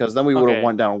have because then we would have Okay.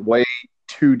 went down way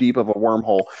too deep of a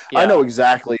wormhole. I Yeah. know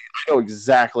exactly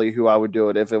who I would do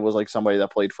it if it was like somebody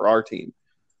that played for our team.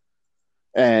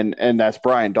 And that's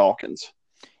Brian Dawkins.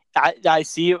 I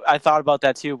see. I thought about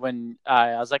that too when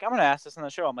I was like, I'm gonna ask this on the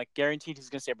show. I'm like, guaranteed he's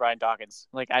gonna say Brian Dawkins.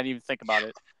 Like, I didn't even think about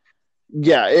it.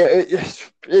 Yeah,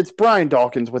 it's Brian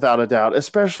Dawkins without a doubt.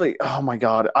 Especially, oh my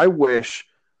God, I wish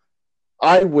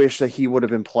that he would have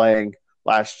been playing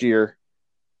last year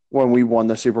when we won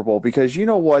the Super Bowl because you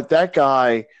know what, that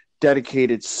guy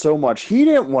dedicated so much. He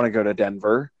didn't want to go to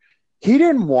Denver. He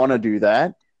didn't want to do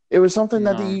that. It was something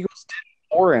that the No. Eagles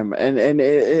did for him, and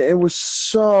it was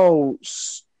so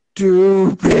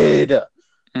stupid. Like,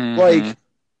 Mm-hmm.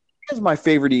 he's my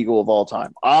favorite Eagle of all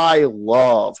time. I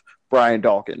love Brian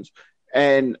Dawkins,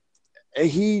 and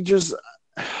he just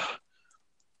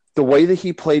the way that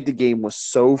he played the game was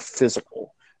so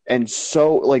physical and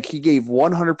so like he gave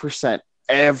 100%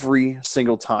 every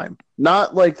single time.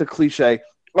 Not like the cliche,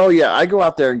 oh yeah, I go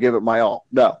out there and give it my all.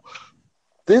 No.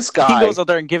 This He guy, goes out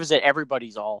there and gives it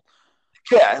everybody's all.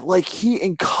 yeah, like he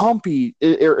encompassed,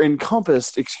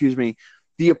 excuse me,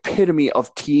 the epitome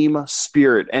of team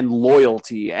spirit and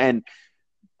loyalty. And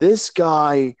this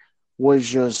guy was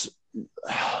just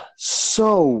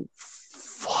so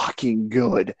fucking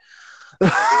good.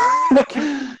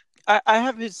 I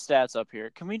have his stats up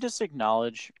here. Can we just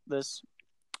acknowledge this?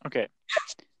 Okay.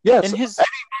 Yes, In his any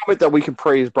moment that we can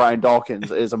praise Brian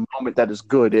Dawkins is a moment that is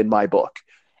good in my book.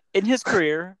 in his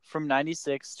career from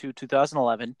 96 to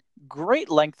 2011, great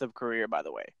length of career, by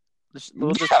the way.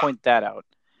 We'll just point that out.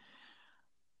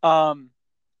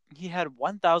 He had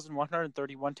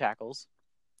 1,131 tackles,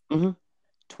 Mm-hmm.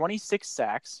 26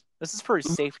 sacks. This is for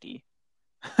his safety.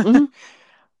 Mm-hmm.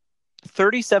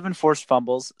 37 forced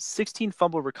fumbles, 16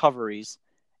 fumble recoveries,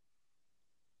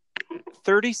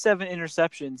 37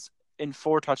 interceptions, and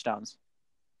 4 touchdowns.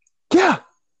 Yeah,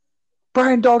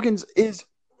 Brian Dawkins is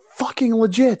fucking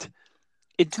legit.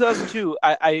 In 2002,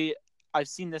 I've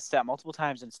seen this stat multiple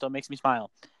times and it still makes me smile.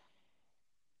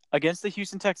 Against the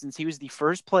Houston Texans, he was the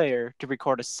first player to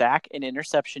record a sack, an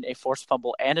interception, a forced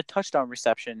fumble, and a touchdown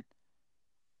reception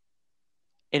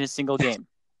in a single game.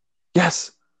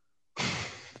 Yes.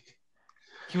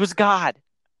 He was God.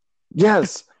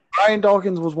 Yes. Brian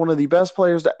Dawkins was one of the best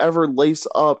players to ever lace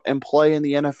up and play in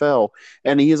the NFL,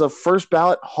 and he is a first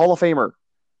ballot Hall of Famer.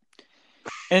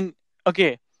 And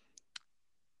okay,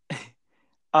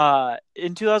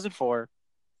 in 2004,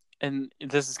 and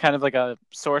this is kind of like a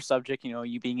sore subject,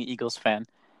 you being an Eagles fan.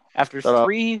 After Shut up.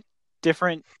 3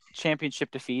 different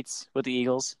championship defeats with the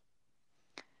Eagles,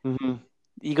 Mm-hmm.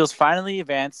 the Eagles finally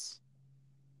advance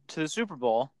to the Super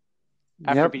Bowl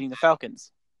after Yep. beating the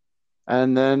Falcons.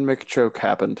 And then McChoke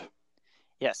happened.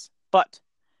 Yes, but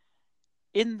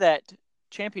in that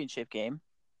championship game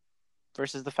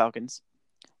versus the Falcons,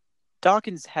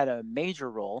 Dawkins had a major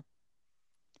role.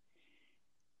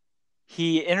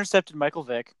 He intercepted Michael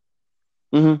Vick,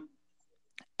 Mm-hmm.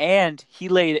 and he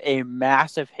laid a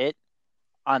massive hit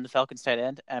on the Falcons tight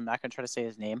end. I'm not going to try to say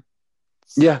his name.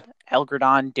 Yeah.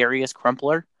 Algernon Darius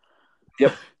Crumpler.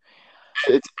 Yep.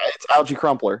 It's Algie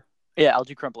Crumpler. Yeah,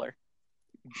 Algie Crumpler.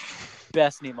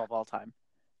 Best name of all time.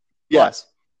 Yes.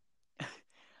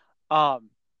 But,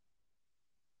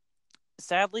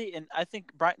 sadly, and I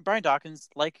think Brian Dawkins,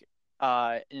 like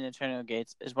in Antonio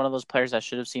Gates, is one of those players that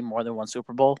should have seen more than one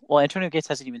Super Bowl. Well, Antonio Gates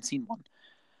hasn't even seen one.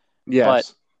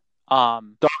 Yes. But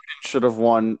Dawkins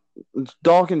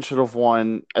should have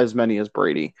won as many as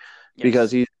Brady yes.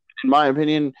 because in my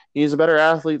opinion, he's a better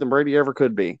athlete than Brady ever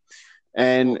could be.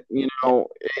 And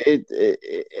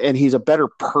and he's a better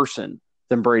person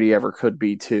than Brady ever could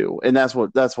be too. And that's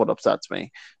what upsets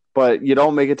me. But you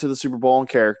don't make it to the Super Bowl in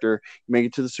character. You make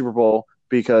it to the Super Bowl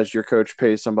because your coach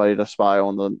pays somebody to spy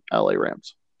on the LA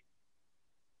Rams.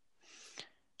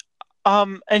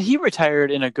 And he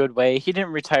retired in a good way. He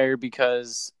didn't retire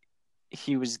because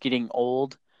he was getting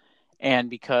old and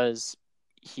because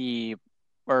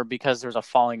because there was a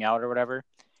falling out or whatever.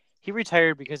 He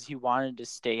retired because he wanted to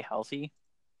stay healthy,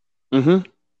 Mm-hmm.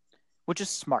 which is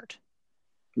smart.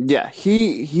 Yeah,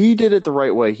 he did it the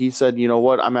right way. He said, "You know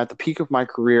what? I'm at the peak of my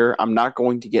career. I'm not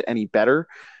going to get any better,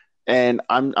 and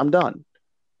I'm done."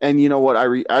 And you know what?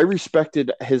 I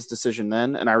respected his decision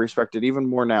then, and I respect it even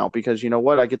more now because you know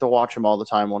what? I get to watch him all the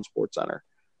time on SportsCenter.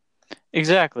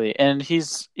 Exactly, and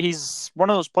he's one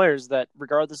of those players that,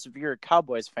 regardless if you're a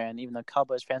Cowboys fan, even though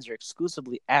Cowboys fans are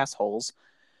exclusively assholes,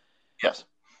 Yes.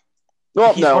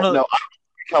 Well, he's one no, of no.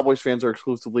 Cowboys fans are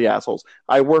exclusively assholes.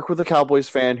 I work with a Cowboys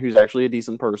fan who's actually a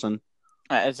decent person.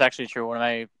 it's actually true. One of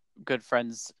my good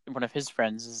friends, one of his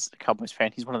friends, is a Cowboys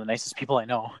fan. He's one of the nicest people I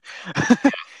know.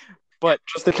 But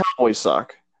Just the Cowboys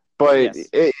suck. But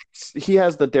yes, he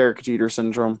has the Derek Jeter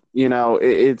syndrome. You know,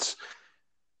 it's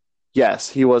yes,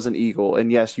 he was an Eagle,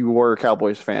 and yes, you were a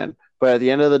Cowboys fan. But at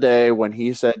the end of the day, when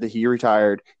he said that he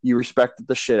retired, you respected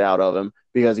the shit out of him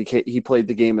because he played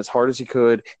the game as hard as he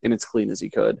could and as clean as he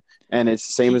could. And it's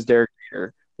the same he as Derek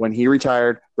Jeter. When he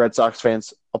retired, Red Sox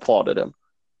fans applauded him.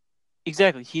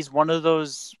 exactly. He's one of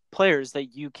those players that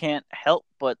you can't help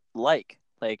but like.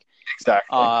 Exactly.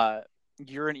 Uh,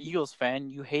 you're an Eagles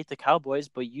fan, you hate the Cowboys,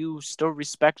 but you still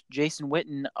respect Jason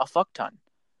Witten a fuck ton.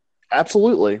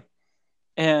 Absolutely.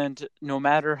 And no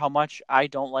matter how much I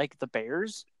don't like the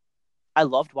Bears, I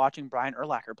loved watching Brian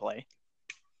Urlacher play.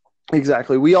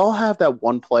 Exactly. We all have that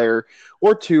one player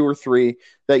or two or three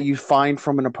that you find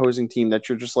from an opposing team that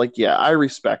you're just like, yeah, I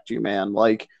respect you, man.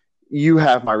 Like, you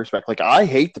have my respect. Like, I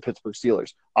hate the Pittsburgh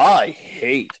Steelers. I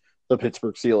hate the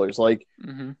Pittsburgh Steelers. Like,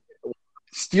 Mm-hmm.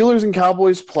 Steelers and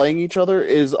Cowboys playing each other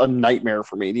is a nightmare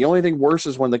for me. The only thing worse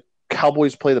is when the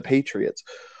Cowboys play the Patriots.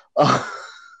 Uh,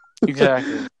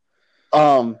 Exactly.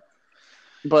 um,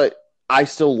 but I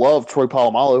still love Troy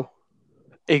Polamalu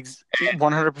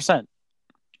 100%.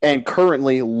 and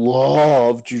currently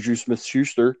love Juju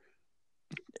Smith-Schuster.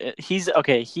 He's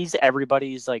okay. He's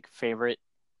everybody's like favorite.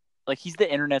 Like he's the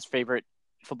internet's favorite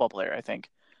football player, I think.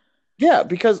 Yeah,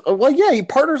 because well, yeah, he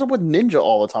partners up with Ninja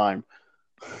all the time.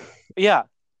 Yeah.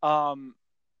 Um.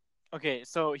 Okay,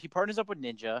 so he partners up with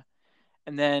Ninja,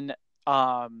 and then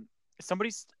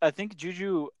somebody's. I think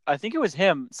Juju. I think it was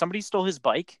him. Somebody stole his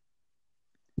bike.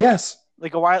 Yes,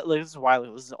 Like a while. Like, this is a while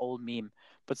ago. This is an old meme.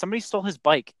 But somebody stole his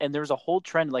bike, and there was a whole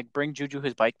trend like bring Juju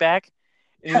his bike back.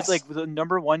 And it was yes, like the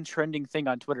number one trending thing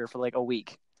on Twitter for like a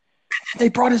week. they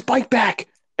brought his bike back.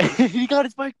 He got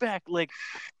his bike back. Like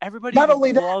everybody Not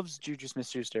only that, loves Juju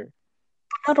Smith-Schuster.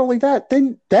 not only that,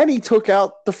 then he took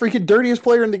out the freaking dirtiest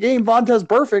player in the game, Vontez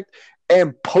Perfect,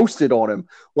 and posted on him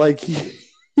like he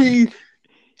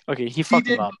Okay, he he fucked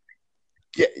him did. up.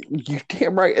 Yeah, you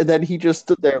damn right. And then he just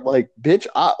stood there like, bitch,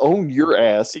 I own your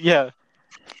ass. Yeah.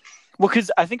 Well,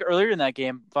 because I think earlier in that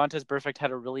game, Vontez Perfect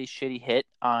had a really shitty hit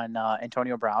on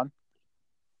Antonio Brown.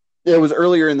 It was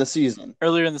earlier in the season,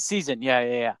 Earlier in the season.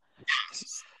 Yeah.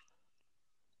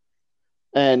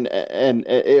 and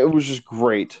it was just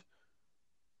great.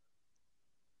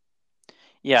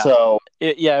 Yeah. So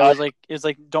It I, was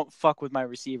like don't fuck with my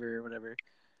receiver or whatever.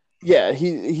 yeah,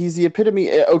 he's the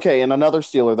epitome. Okay, and another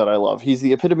Steeler that I love. He's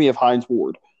the epitome of Hines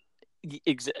Ward.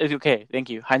 Okay, thank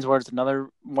you. Hines Ward is another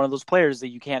one of those players that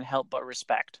you can't help but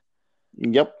respect.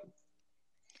 Yep.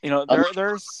 You know, there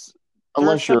are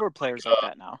Unless you're several players like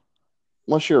that now.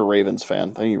 unless you're a Ravens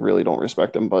fan, then you really don't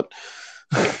respect him. But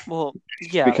Well,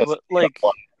 yeah, because but like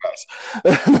guys.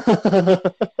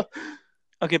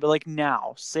 okay, but like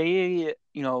now, say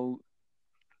you know,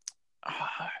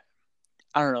 I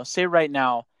don't know, say right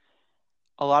now,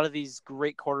 a lot of these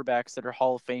great quarterbacks that are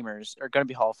Hall of Famers are going to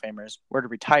be Hall of Famers were to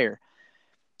retire.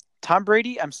 Tom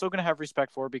Brady, I'm still going to have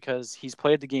respect for because he's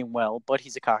played the game well, but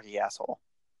he's a cocky asshole.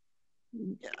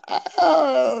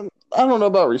 I don't know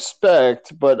about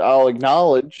respect, but I'll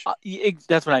acknowledge.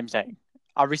 That's what I'm saying.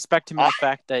 I respect him in the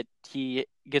fact that he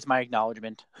gets my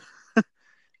acknowledgement.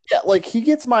 Yeah, like he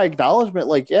gets my acknowledgement.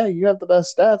 Like, yeah, you have the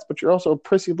best stats, but you're also a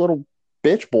prissy little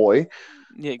bitch boy.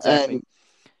 Yeah, exactly. And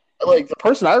like the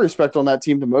person I respect on that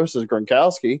team the most is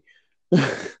Gronkowski.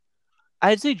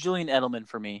 I'd say Julian Edelman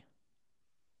for me.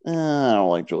 I don't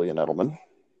like Julian Edelman.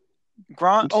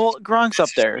 Gronk's up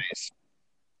It's his there. face.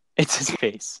 It's his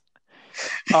face.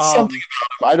 Something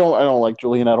about him. I don't like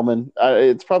Julian Edelman.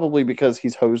 It's probably because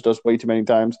he's hosed us way too many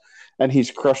times, and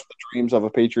he's crushed the dreams of a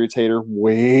Patriots hater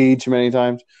way too many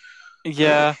times.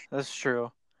 Yeah, that's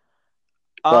true.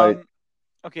 But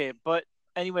Okay, but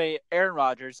anyway, Aaron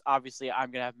Rodgers. Obviously,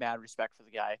 I'm gonna have mad respect for the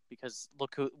guy because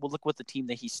look what the team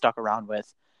that he stuck around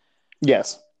with.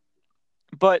 yes,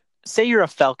 But say you're a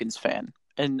Falcons fan,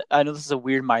 and I know this is a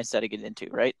weird mindset to get into,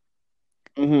 right?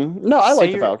 no, I Say like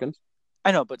the you're, Falcons.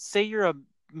 I know, but say you're a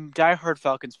diehard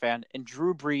Falcons fan, and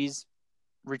Drew Brees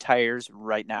retires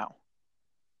right now.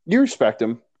 You respect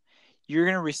him. you're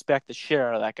gonna respect the shit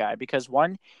out of that guy because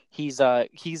one, he's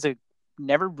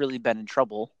never really been in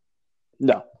trouble.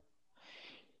 No.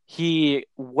 He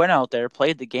went out there,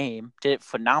 played the game, did it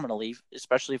phenomenally,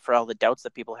 especially for all the doubts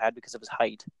that people had because of his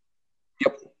height.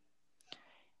 Yep.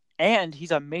 And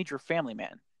he's a major family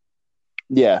man.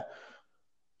 Yeah.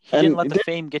 He didn't let the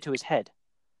fame get to his head.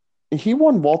 He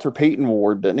won Walter Payton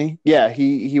Award, didn't he? Yeah,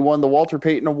 he won the Walter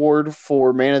Payton Award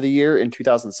for Man of the Year in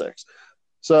 2006.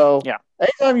 So yeah,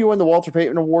 anytime you win the Walter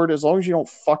Payton Award, as long as you don't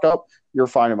fuck up, you're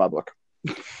fine in my book.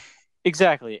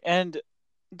 Exactly. And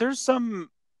there's some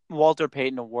Walter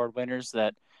Payton Award winners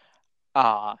that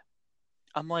I'm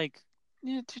like,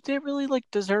 yeah, do they really like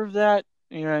deserve that?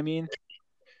 You know what I mean?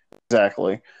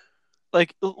 Exactly.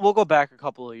 Like we'll go back a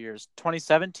couple of years.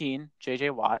 2017,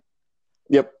 JJ Watt.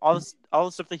 Yep. All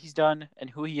the stuff that he's done and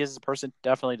who he is as a person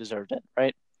definitely deserved it,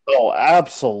 right? Oh,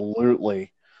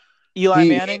 absolutely. Eli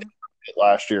Manning he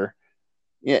last year.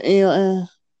 Yeah,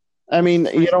 I mean,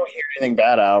 you don't hear anything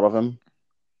bad out of him.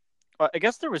 I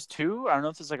guess there was two. I don't know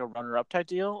if it's like a runner-up type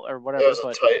deal or whatever. It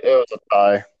was a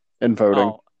tie in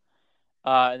voting.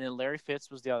 And then Larry Fitz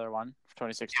was the other one for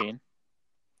 2016.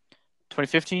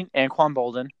 2015, Anquan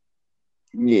Bolden.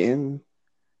 Yeah.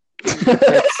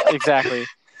 Exactly.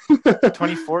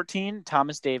 2014,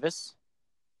 Thomas Davis.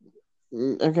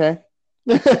 Okay.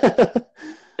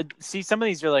 See, some of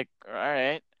these are like, all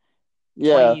right.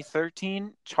 Yeah.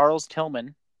 2013, Charles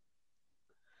Tillman.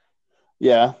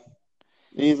 Yeah.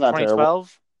 He's not 2012, terrible.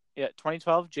 Yeah,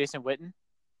 2012, Jason Witten.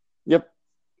 Yep.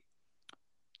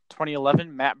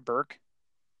 2011, Matt Burke.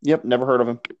 Yep, never heard of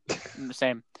him.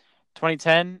 Same.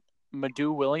 2010,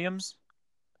 Madu Williams.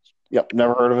 Yep,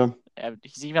 never heard of him.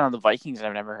 He's even on the Vikings, and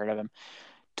I've never heard of him.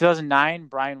 2009,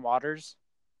 Brian Waters.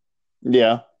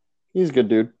 Yeah, he's a good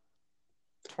dude.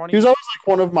 He was always like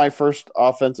one of my first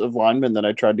offensive linemen that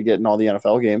I tried to get in all the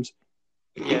NFL games.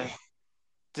 Yeah.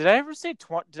 Did I ever say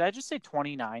Did I just say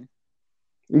 29?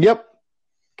 Yep.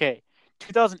 Okay.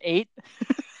 2008,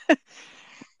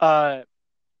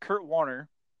 Kurt Warner.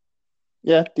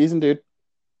 Yeah, decent dude.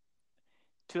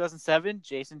 2007,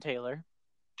 Jason Taylor.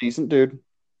 Decent dude.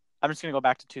 I'm just gonna go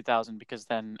back to 2000 because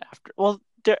then after,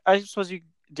 I suppose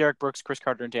Derek Brooks, Chris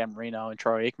Carter, and Dan Marino and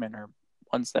Troy Aikman are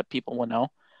ones that people will know.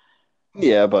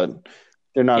 Yeah, but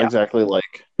they're not exactly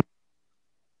like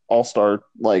all-star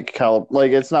like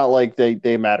it's not like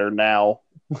they matter now.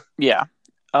 Yeah.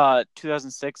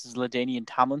 2006 is LaDainian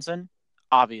Tomlinson.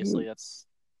 Obviously, that's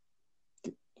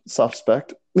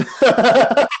suspect.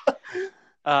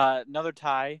 Another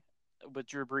tie with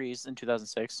Drew Brees in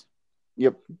 2006.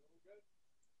 Yep.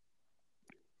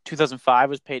 2005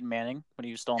 was Peyton Manning when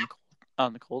he was still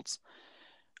on the Colts.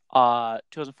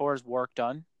 2004 is Warwick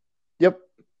Dunn. Yep.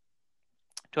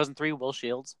 2003, Will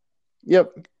Shields.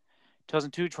 Yep.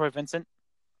 2002, Troy Vincent.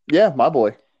 Yeah, my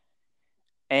boy.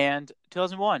 And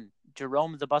 2001,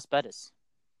 Jerome the Bus Bettis.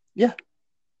 Yeah.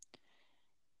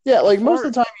 Yeah, like most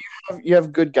of the time you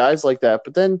have good guys like that,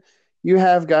 but then you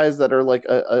have guys that are like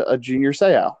a junior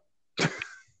Seau.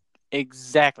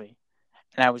 Exactly.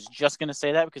 And I was just going to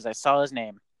say that because I saw his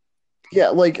name. Yeah,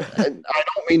 like I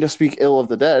don't mean to speak ill of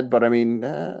the dead, but I mean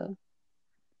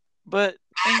But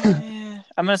I'm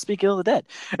going to speak ill of the dead.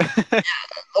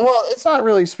 Well, it's not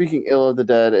really speaking ill of the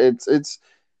dead. It's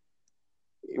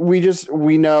we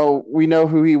know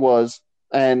who he was,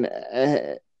 and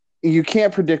you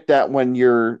can't predict that when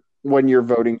you're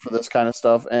voting for this kind of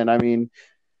stuff. And I mean,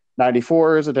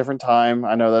 94 is a different time.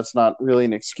 I know that's not really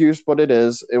an excuse, but it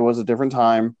is. It was a different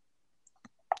time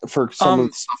for some of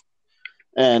the stuff,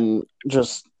 and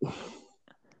just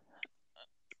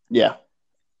yeah.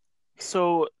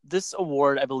 So this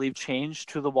award, I believe, changed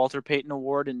to the Walter Payton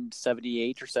Award in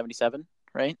 78 or 77,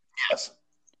 right? Yes.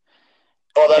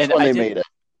 Oh, that's when they made it.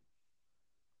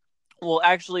 Well,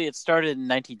 actually, it started in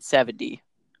 1970.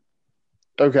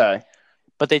 Okay.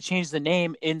 But they changed the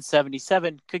name in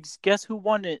 77. Because guess who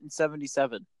won it in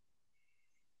 77?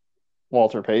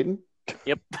 Walter Payton?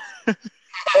 Yep.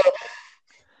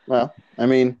 Well, I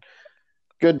mean,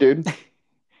 good dude.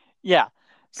 Yeah.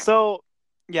 So,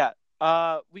 yeah.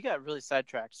 We got really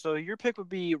sidetracked. So your pick would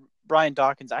be Brian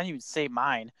Dawkins. I didn't even say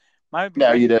mine. Mine would be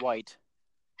Reggie White.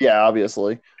 Yeah,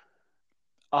 obviously.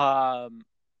 Because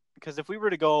if we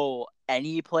were to go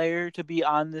any player to be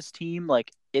on this team,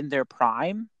 like in their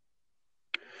prime,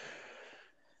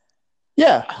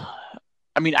 yeah.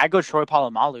 I mean, I go Troy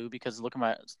Polamalu because look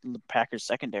at the Packers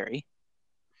secondary.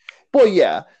 Well,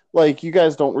 yeah, like you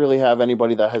guys don't really have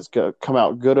anybody that has come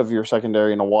out good of your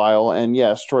secondary in a while, and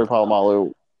yes, Troy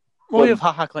Polamalu. Well, we have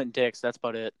HaHa Clinton-Dix. That's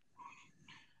about it.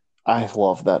 I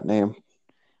love that name.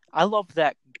 I love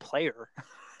that player.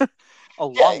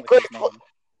 Along with his name.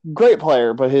 Great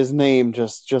player, but his name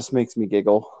just makes me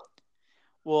giggle.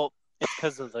 Well, it's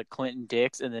because of the Clinton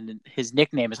Dix, and then his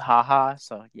nickname is Haha.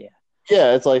 So yeah,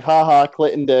 Yeah, it's like haha,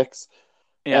 Clinton Dix.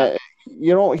 yeah. Uh,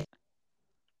 you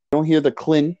don't hear the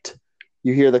Clint,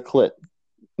 you hear the Clit.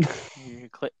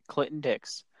 Clinton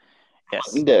Dix. Yes.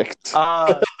 Clinton Dix.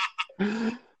 Uh,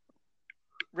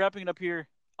 Wrapping it up here,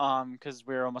 because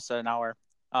we're almost at an hour.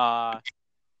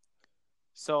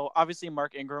 So obviously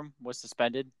Mark Ingram was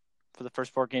suspended for the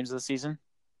first 4 games of the season.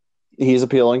 He's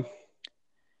appealing.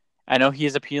 I know he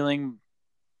is appealing,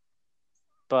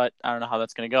 but I don't know how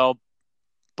that's going to go.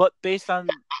 But based on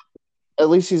At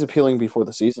least he's appealing before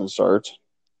the season starts.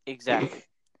 exactly,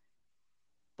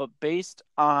 but based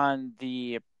on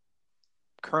the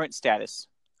current status,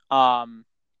 the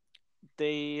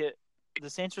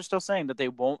Saints are still saying that they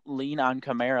won't lean on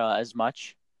Kamara as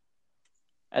much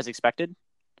as expected.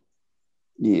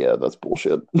 Yeah, that's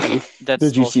bullshit. That's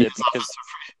Did you see bullshit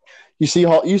because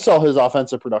you saw his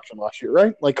offensive production last year,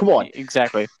 right? Like, come on.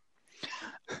 exactly.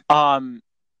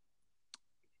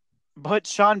 But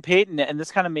Sean Payton, and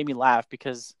this kind of made me laugh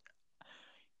because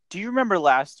do you remember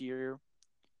last year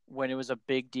when it was a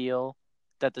big deal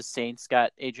that the Saints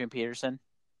got Adrian Peterson?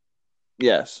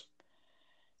 Yes.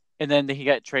 And then he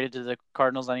got traded to the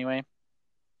Cardinals anyway?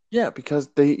 Yeah, because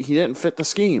he didn't fit the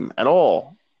scheme at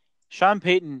all. Sean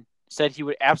Payton said he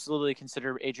would absolutely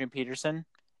consider Adrian Peterson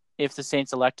if the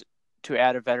Saints elect to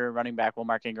add a veteran running back while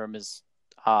Mark Ingram is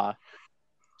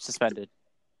suspended.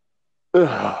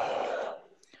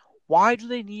 Why do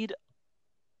they need...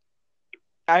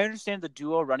 I understand the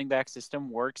duo running back system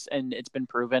works, and it's been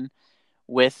proven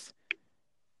with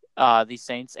the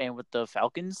Saints and with the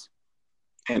Falcons.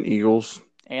 And Eagles.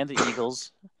 And the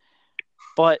Eagles.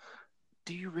 But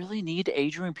do you really need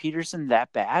Adrian Peterson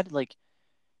that bad? Like,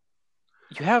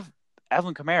 you have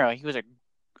Alvin Kamara. He was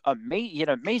he had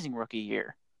an amazing rookie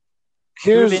year.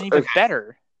 He would have been even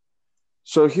better.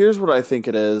 So here's what I think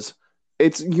it is.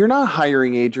 You're not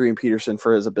hiring Adrian Peterson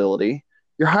for his ability.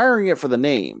 You're hiring it for the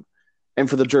name and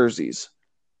for the jerseys.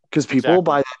 Because people will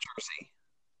buy that jersey.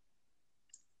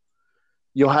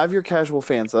 You'll have your casual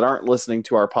fans that aren't listening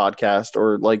to our podcast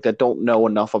or like that don't know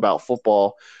enough about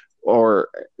football or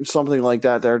something like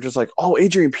that. They're just like, oh,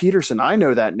 Adrian Peterson, I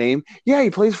know that name. Yeah, he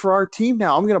plays for our team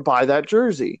now. I'm going to buy that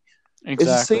jersey.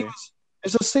 Exactly.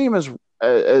 It's the same as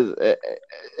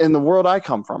in the world I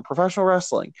come from, professional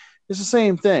wrestling. It's the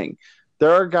same thing.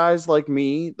 There are guys like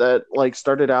me that like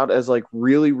started out as like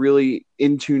really, really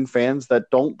in tune fans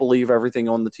that don't believe everything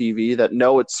on the TV, that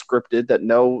know it's scripted, that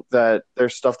know that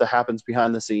there's stuff that happens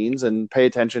behind the scenes and pay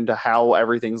attention to how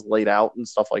everything's laid out and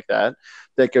stuff like that,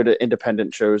 that go to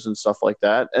independent shows and stuff like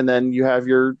that. And then you have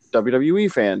your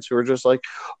WWE fans who are just like,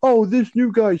 oh, this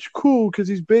new guy's cool because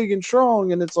he's big and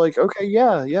strong. And it's like, okay,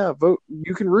 yeah, vote.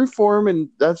 You can root for him and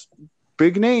that's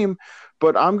big name.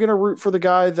 But I'm going to root for the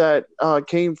guy that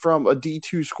came from a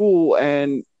D2 school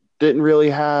and didn't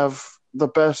really have the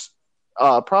best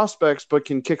prospects, but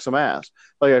can kick some ass.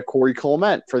 Like a Corey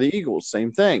Clement for the Eagles,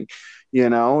 same thing. You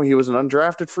know, he was an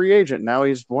undrafted free agent. Now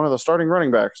he's one of the starting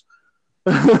running backs.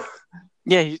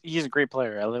 Yeah, he's a great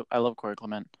player. I love Corey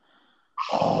Clement.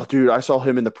 Oh, dude, I saw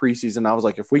him in the preseason. I was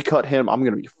like, if we cut him, I'm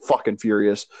going to be fucking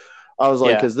furious. I was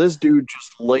like, because this dude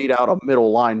just laid out a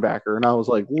middle linebacker, and I was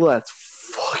like, let's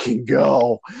fucking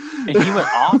go. And he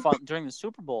went off during the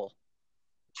Super Bowl.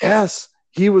 Yes,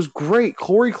 he was great.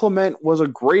 Corey Clement was a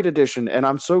great addition, and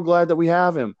I'm so glad that we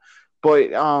have him.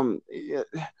 But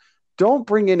don't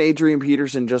bring in Adrian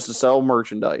Peterson just to sell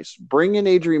merchandise. Bring in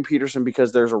Adrian Peterson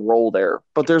because there's a role there,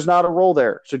 but there's not a role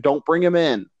there, so don't bring him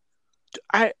in.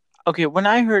 Okay, when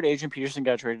I heard Adrian Peterson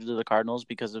got traded to the Cardinals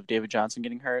because of David Johnson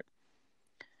getting hurt,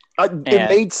 it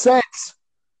made sense.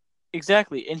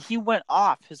 Exactly, and he went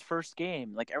off his first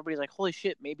game. Like, everybody's like, holy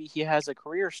shit, maybe he has a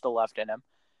career still left in him.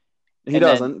 He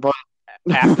doesn't, but...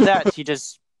 after that, he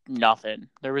just... nothing.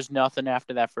 There was nothing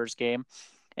after that first game.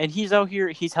 And he's out here...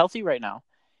 He's healthy right now.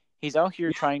 He's out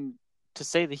here trying to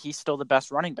say that he's still the best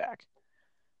running back.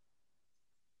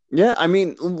 Yeah, I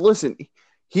mean, listen,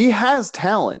 he has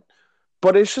talent,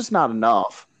 but it's just not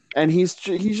enough. And he's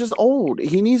just old.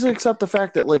 He needs to accept the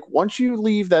fact that, like, once you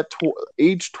leave that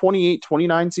age 28,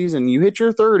 29 season, you hit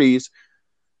your 30s,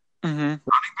 running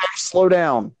backs slow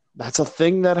down. That's a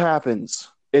thing that happens.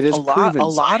 It is proven. A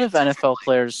lot of NFL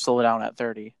players slow down at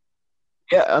 30.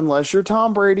 Yeah, unless you're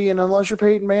Tom Brady and unless you're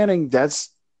Peyton Manning,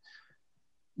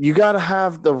 you got to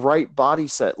have the right body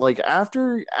set. Like,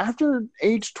 after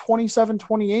age 27,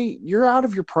 28, you're out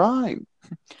of your prime.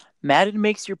 Madden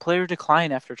makes your player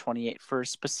decline after 28 for a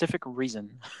specific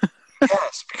reason.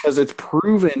 Yes, because it's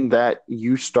proven that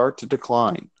you start to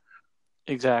decline.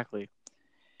 Exactly.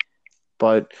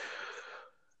 But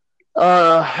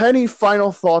any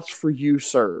final thoughts for you,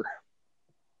 sir?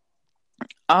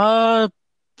 Uh,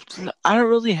 I don't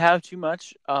really have too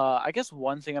much. I guess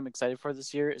one thing I'm excited for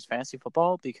this year is fantasy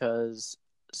football because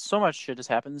so much shit has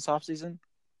happened this offseason.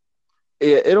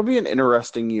 It'll be an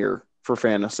interesting year for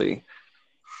fantasy.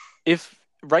 If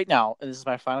right now, and this is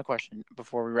my final question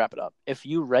before we wrap it up, if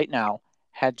you right now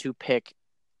had to pick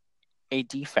a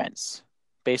defense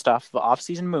based off of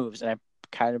offseason moves, and I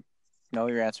kind of know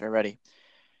your answer already,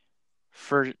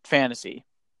 for fantasy,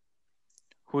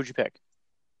 who would you pick?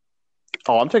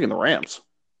 Oh, I'm taking the Rams.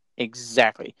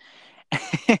 Exactly.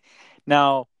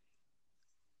 Now,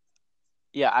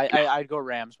 yeah, I'd go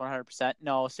Rams 100%.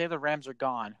 No, say the Rams are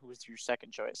gone. Who's your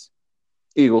second choice?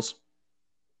 Eagles.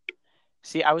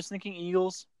 See, I was thinking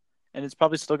Eagles, and it's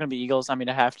probably still going to be Eagles. I mean,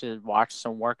 I have to watch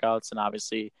some workouts and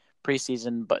obviously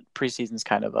preseason, but preseason's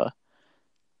kind of a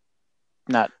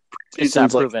not. It's not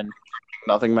Season's like proven.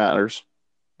 nothing matters.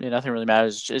 Yeah, nothing really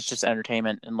matters. It's just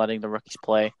entertainment and letting the rookies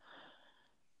play.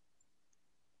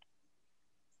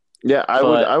 Yeah, I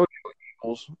would But go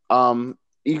Eagles.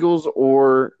 Eagles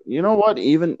or you know what?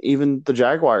 Even the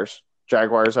Jaguars.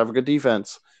 Jaguars have a good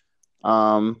defense.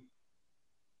 Um,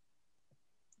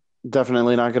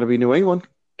 definitely not going to be New England.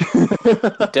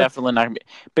 definitely not going to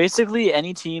be. Basically,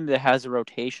 any team that has a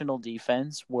rotational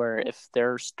defense where if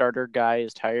their starter guy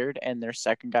is tired and their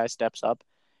second guy steps up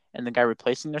and the guy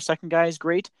replacing their second guy is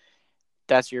great,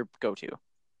 that's your go-to.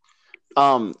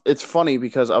 It's funny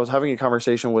because I was having a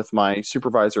conversation with my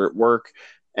supervisor at work,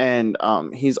 and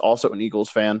he's also an Eagles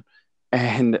fan.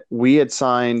 And we had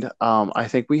signed, I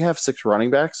think we have 6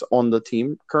 running backs on the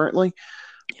team currently.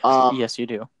 Yes, you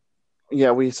do.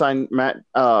 Yeah, we signed Matt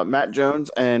Jones,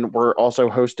 and we're also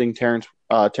hosting Terrence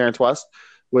West,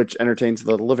 which entertains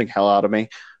the living hell out of me.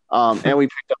 And we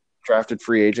picked up a drafted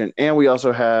free agent, and we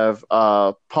also have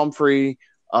Pumphrey,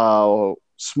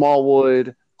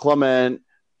 Smallwood, Clement,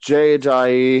 Jay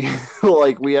Ajayi.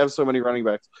 Like we have so many running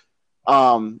backs.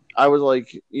 I was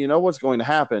like, you know what's going to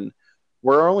happen?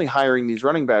 We're only hiring these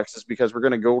running backs is because we're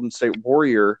going to Golden State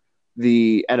Warrior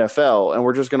the NFL, and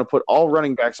we're just going to put all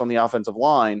running backs on the offensive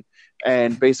line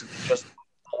and basically just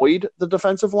avoid the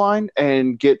defensive line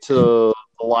and get to the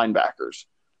linebackers.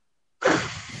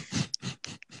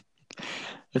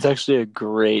 It's actually a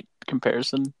great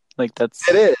comparison. Like that's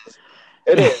It is.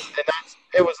 It is. And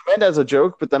it was meant as a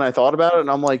joke, but then I thought about it and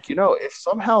I'm like, if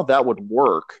somehow that would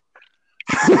work.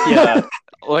 yeah.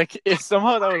 Like if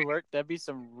somehow that would work, that'd be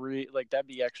that'd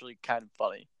be actually kind of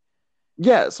funny.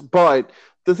 Yes, but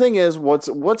the thing is,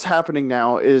 what's happening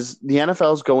now is the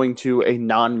NFL is going to a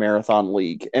non-marathon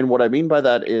league, and what I mean by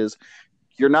that is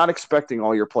you're not expecting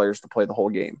all your players to play the whole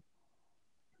game.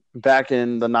 Back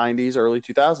in the 90s, early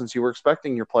 2000s, you were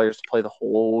expecting your players to play the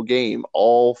whole game,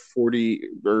 all 40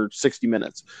 or 60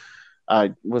 minutes.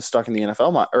 I was stuck in the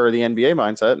NFL or the NBA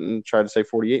mindset and tried to say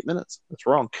 48 minutes. That's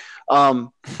wrong.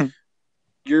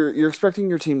 You're expecting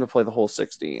your team to play the whole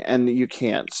 60, and you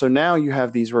can't. So now you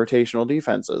have these rotational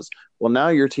defenses. Well, now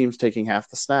your team's taking half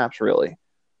the snaps, really.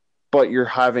 But you're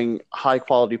having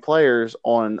high-quality players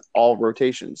on all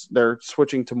rotations. They're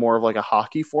switching to more of like a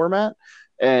hockey format,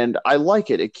 and I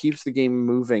like it. It keeps the game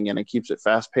moving, and it keeps it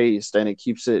fast-paced, and it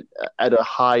keeps it at a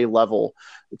high level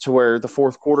to where the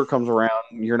fourth quarter comes around,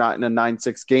 you're not in a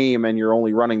 9-6 game, and you're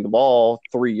only running the ball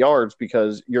 3 yards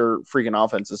because your freaking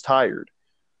offense is tired.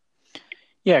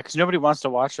 Yeah, because nobody wants to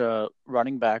watch a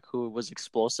running back who was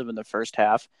explosive in the first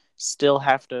half still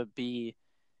have to be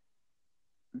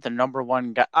the number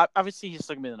one guy. Obviously, he's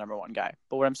still going to be the number one guy.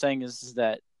 But what I'm saying is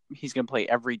that he's going to play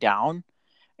every down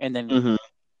and then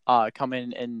come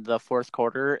in the fourth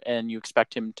quarter and you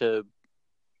expect him to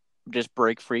just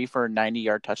break free for a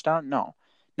 90-yard touchdown? No.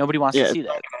 Nobody wants to see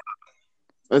that.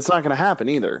 It's not going to happen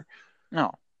either.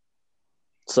 No.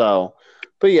 So,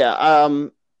 but yeah,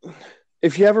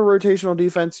 if you have a rotational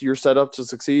defense, you're set up to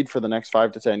succeed for the next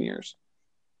 5 to 10 years.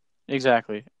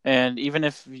 Exactly. And even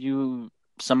if you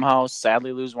somehow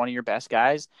sadly lose one of your best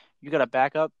guys, you got a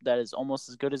backup that is almost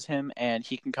as good as him, and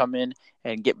he can come in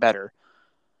and get better.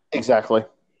 Exactly.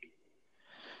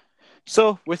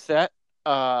 So with that,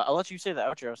 I'll let you say the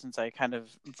outro since I kind of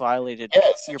violated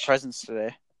your presence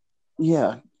today.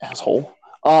 Yeah, asshole.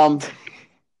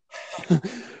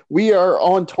 We are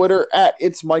on Twitter at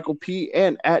It's Michael P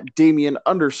and at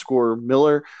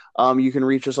Damien_Miller. You can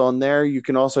reach us on there. You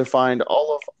can also find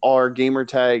all of our gamer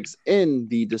tags in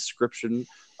the description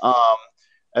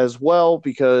as well,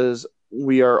 because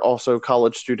we are also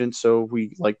college students, so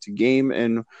we like to game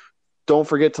and don't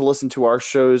forget to listen to our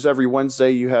shows every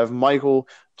Wednesday. You have Michael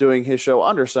doing his show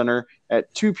Under Center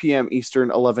at 2 p.m.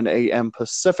 Eastern, 11 a.m.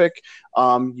 Pacific.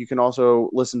 You can also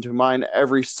listen to mine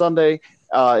every Sunday.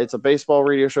 It's a baseball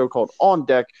radio show called On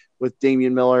Deck with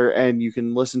Damian Miller, and you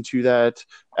can listen to that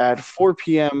at 4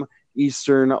 p.m.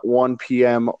 Eastern, 1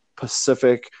 p.m.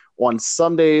 Pacific on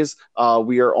Sundays.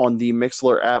 We are on the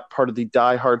Mixlr app, part of the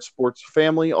Die Hard Sports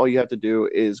family. All you have to do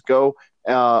is go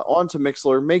onto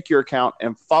Mixlr, make your account,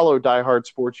 and follow Die Hard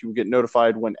Sports. You will get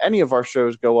notified when any of our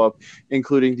shows go up,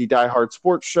 including the Die Hard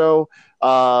Sports Show,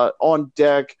 On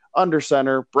Deck, Under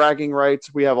Center, Bragging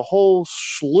Rights. We have a whole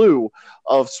slew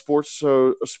of sports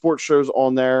shows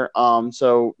on there.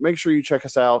 So make sure you check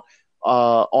us out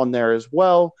on there as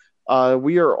well.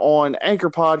 We are on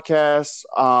Anchor Podcasts,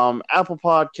 Apple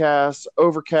Podcasts,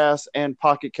 Overcast, and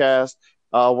Pocket Cast.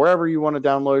 Wherever you want to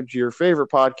download your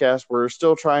favorite podcast. We're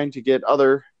still trying to get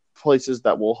other places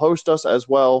that will host us as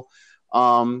well.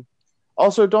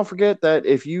 Also, don't forget that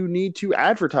if you need to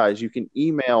advertise, you can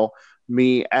email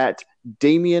me at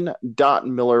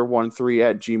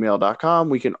damien.miller13@gmail.com.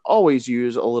 We can always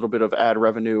use a little bit of ad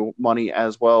revenue money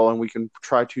as well, and we can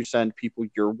try to send people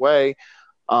your way.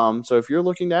 So if you're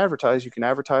looking to advertise, you can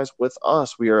advertise with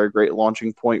us. We are a great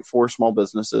launching point for small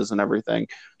businesses and everything.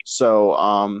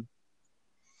 So,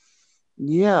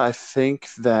 yeah, I think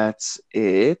that's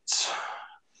it.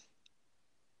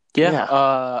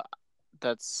 Yeah.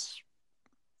 That's.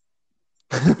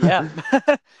 Yeah.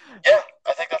 Yeah,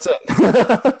 I think that's it.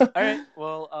 All right.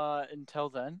 Well, until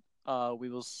then, we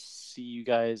will see you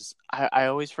guys. I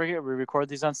always forget we record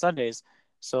these on Sundays,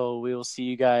 so we will see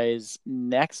you guys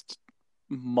next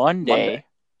Monday.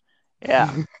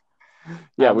 Yeah.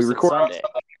 Yeah, we record Sunday.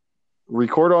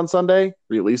 Record on Sunday,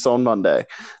 release on Monday.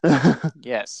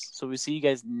 Yes. So we see you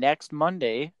guys next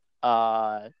Monday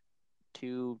to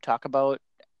talk about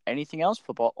anything else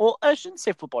football. Well, I shouldn't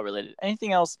say football related.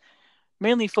 Anything else,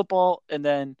 mainly football, and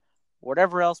then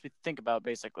whatever else we think about,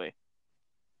 basically.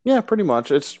 Yeah, pretty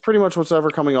much. It's pretty much what's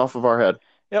ever coming off of our head.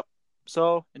 Yep.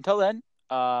 So until then,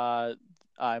 I'm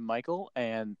Michael,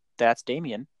 and that's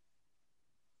Damien.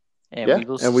 And we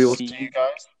will see you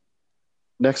guys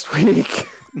next week.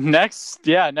 Next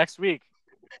week.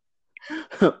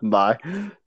 Bye.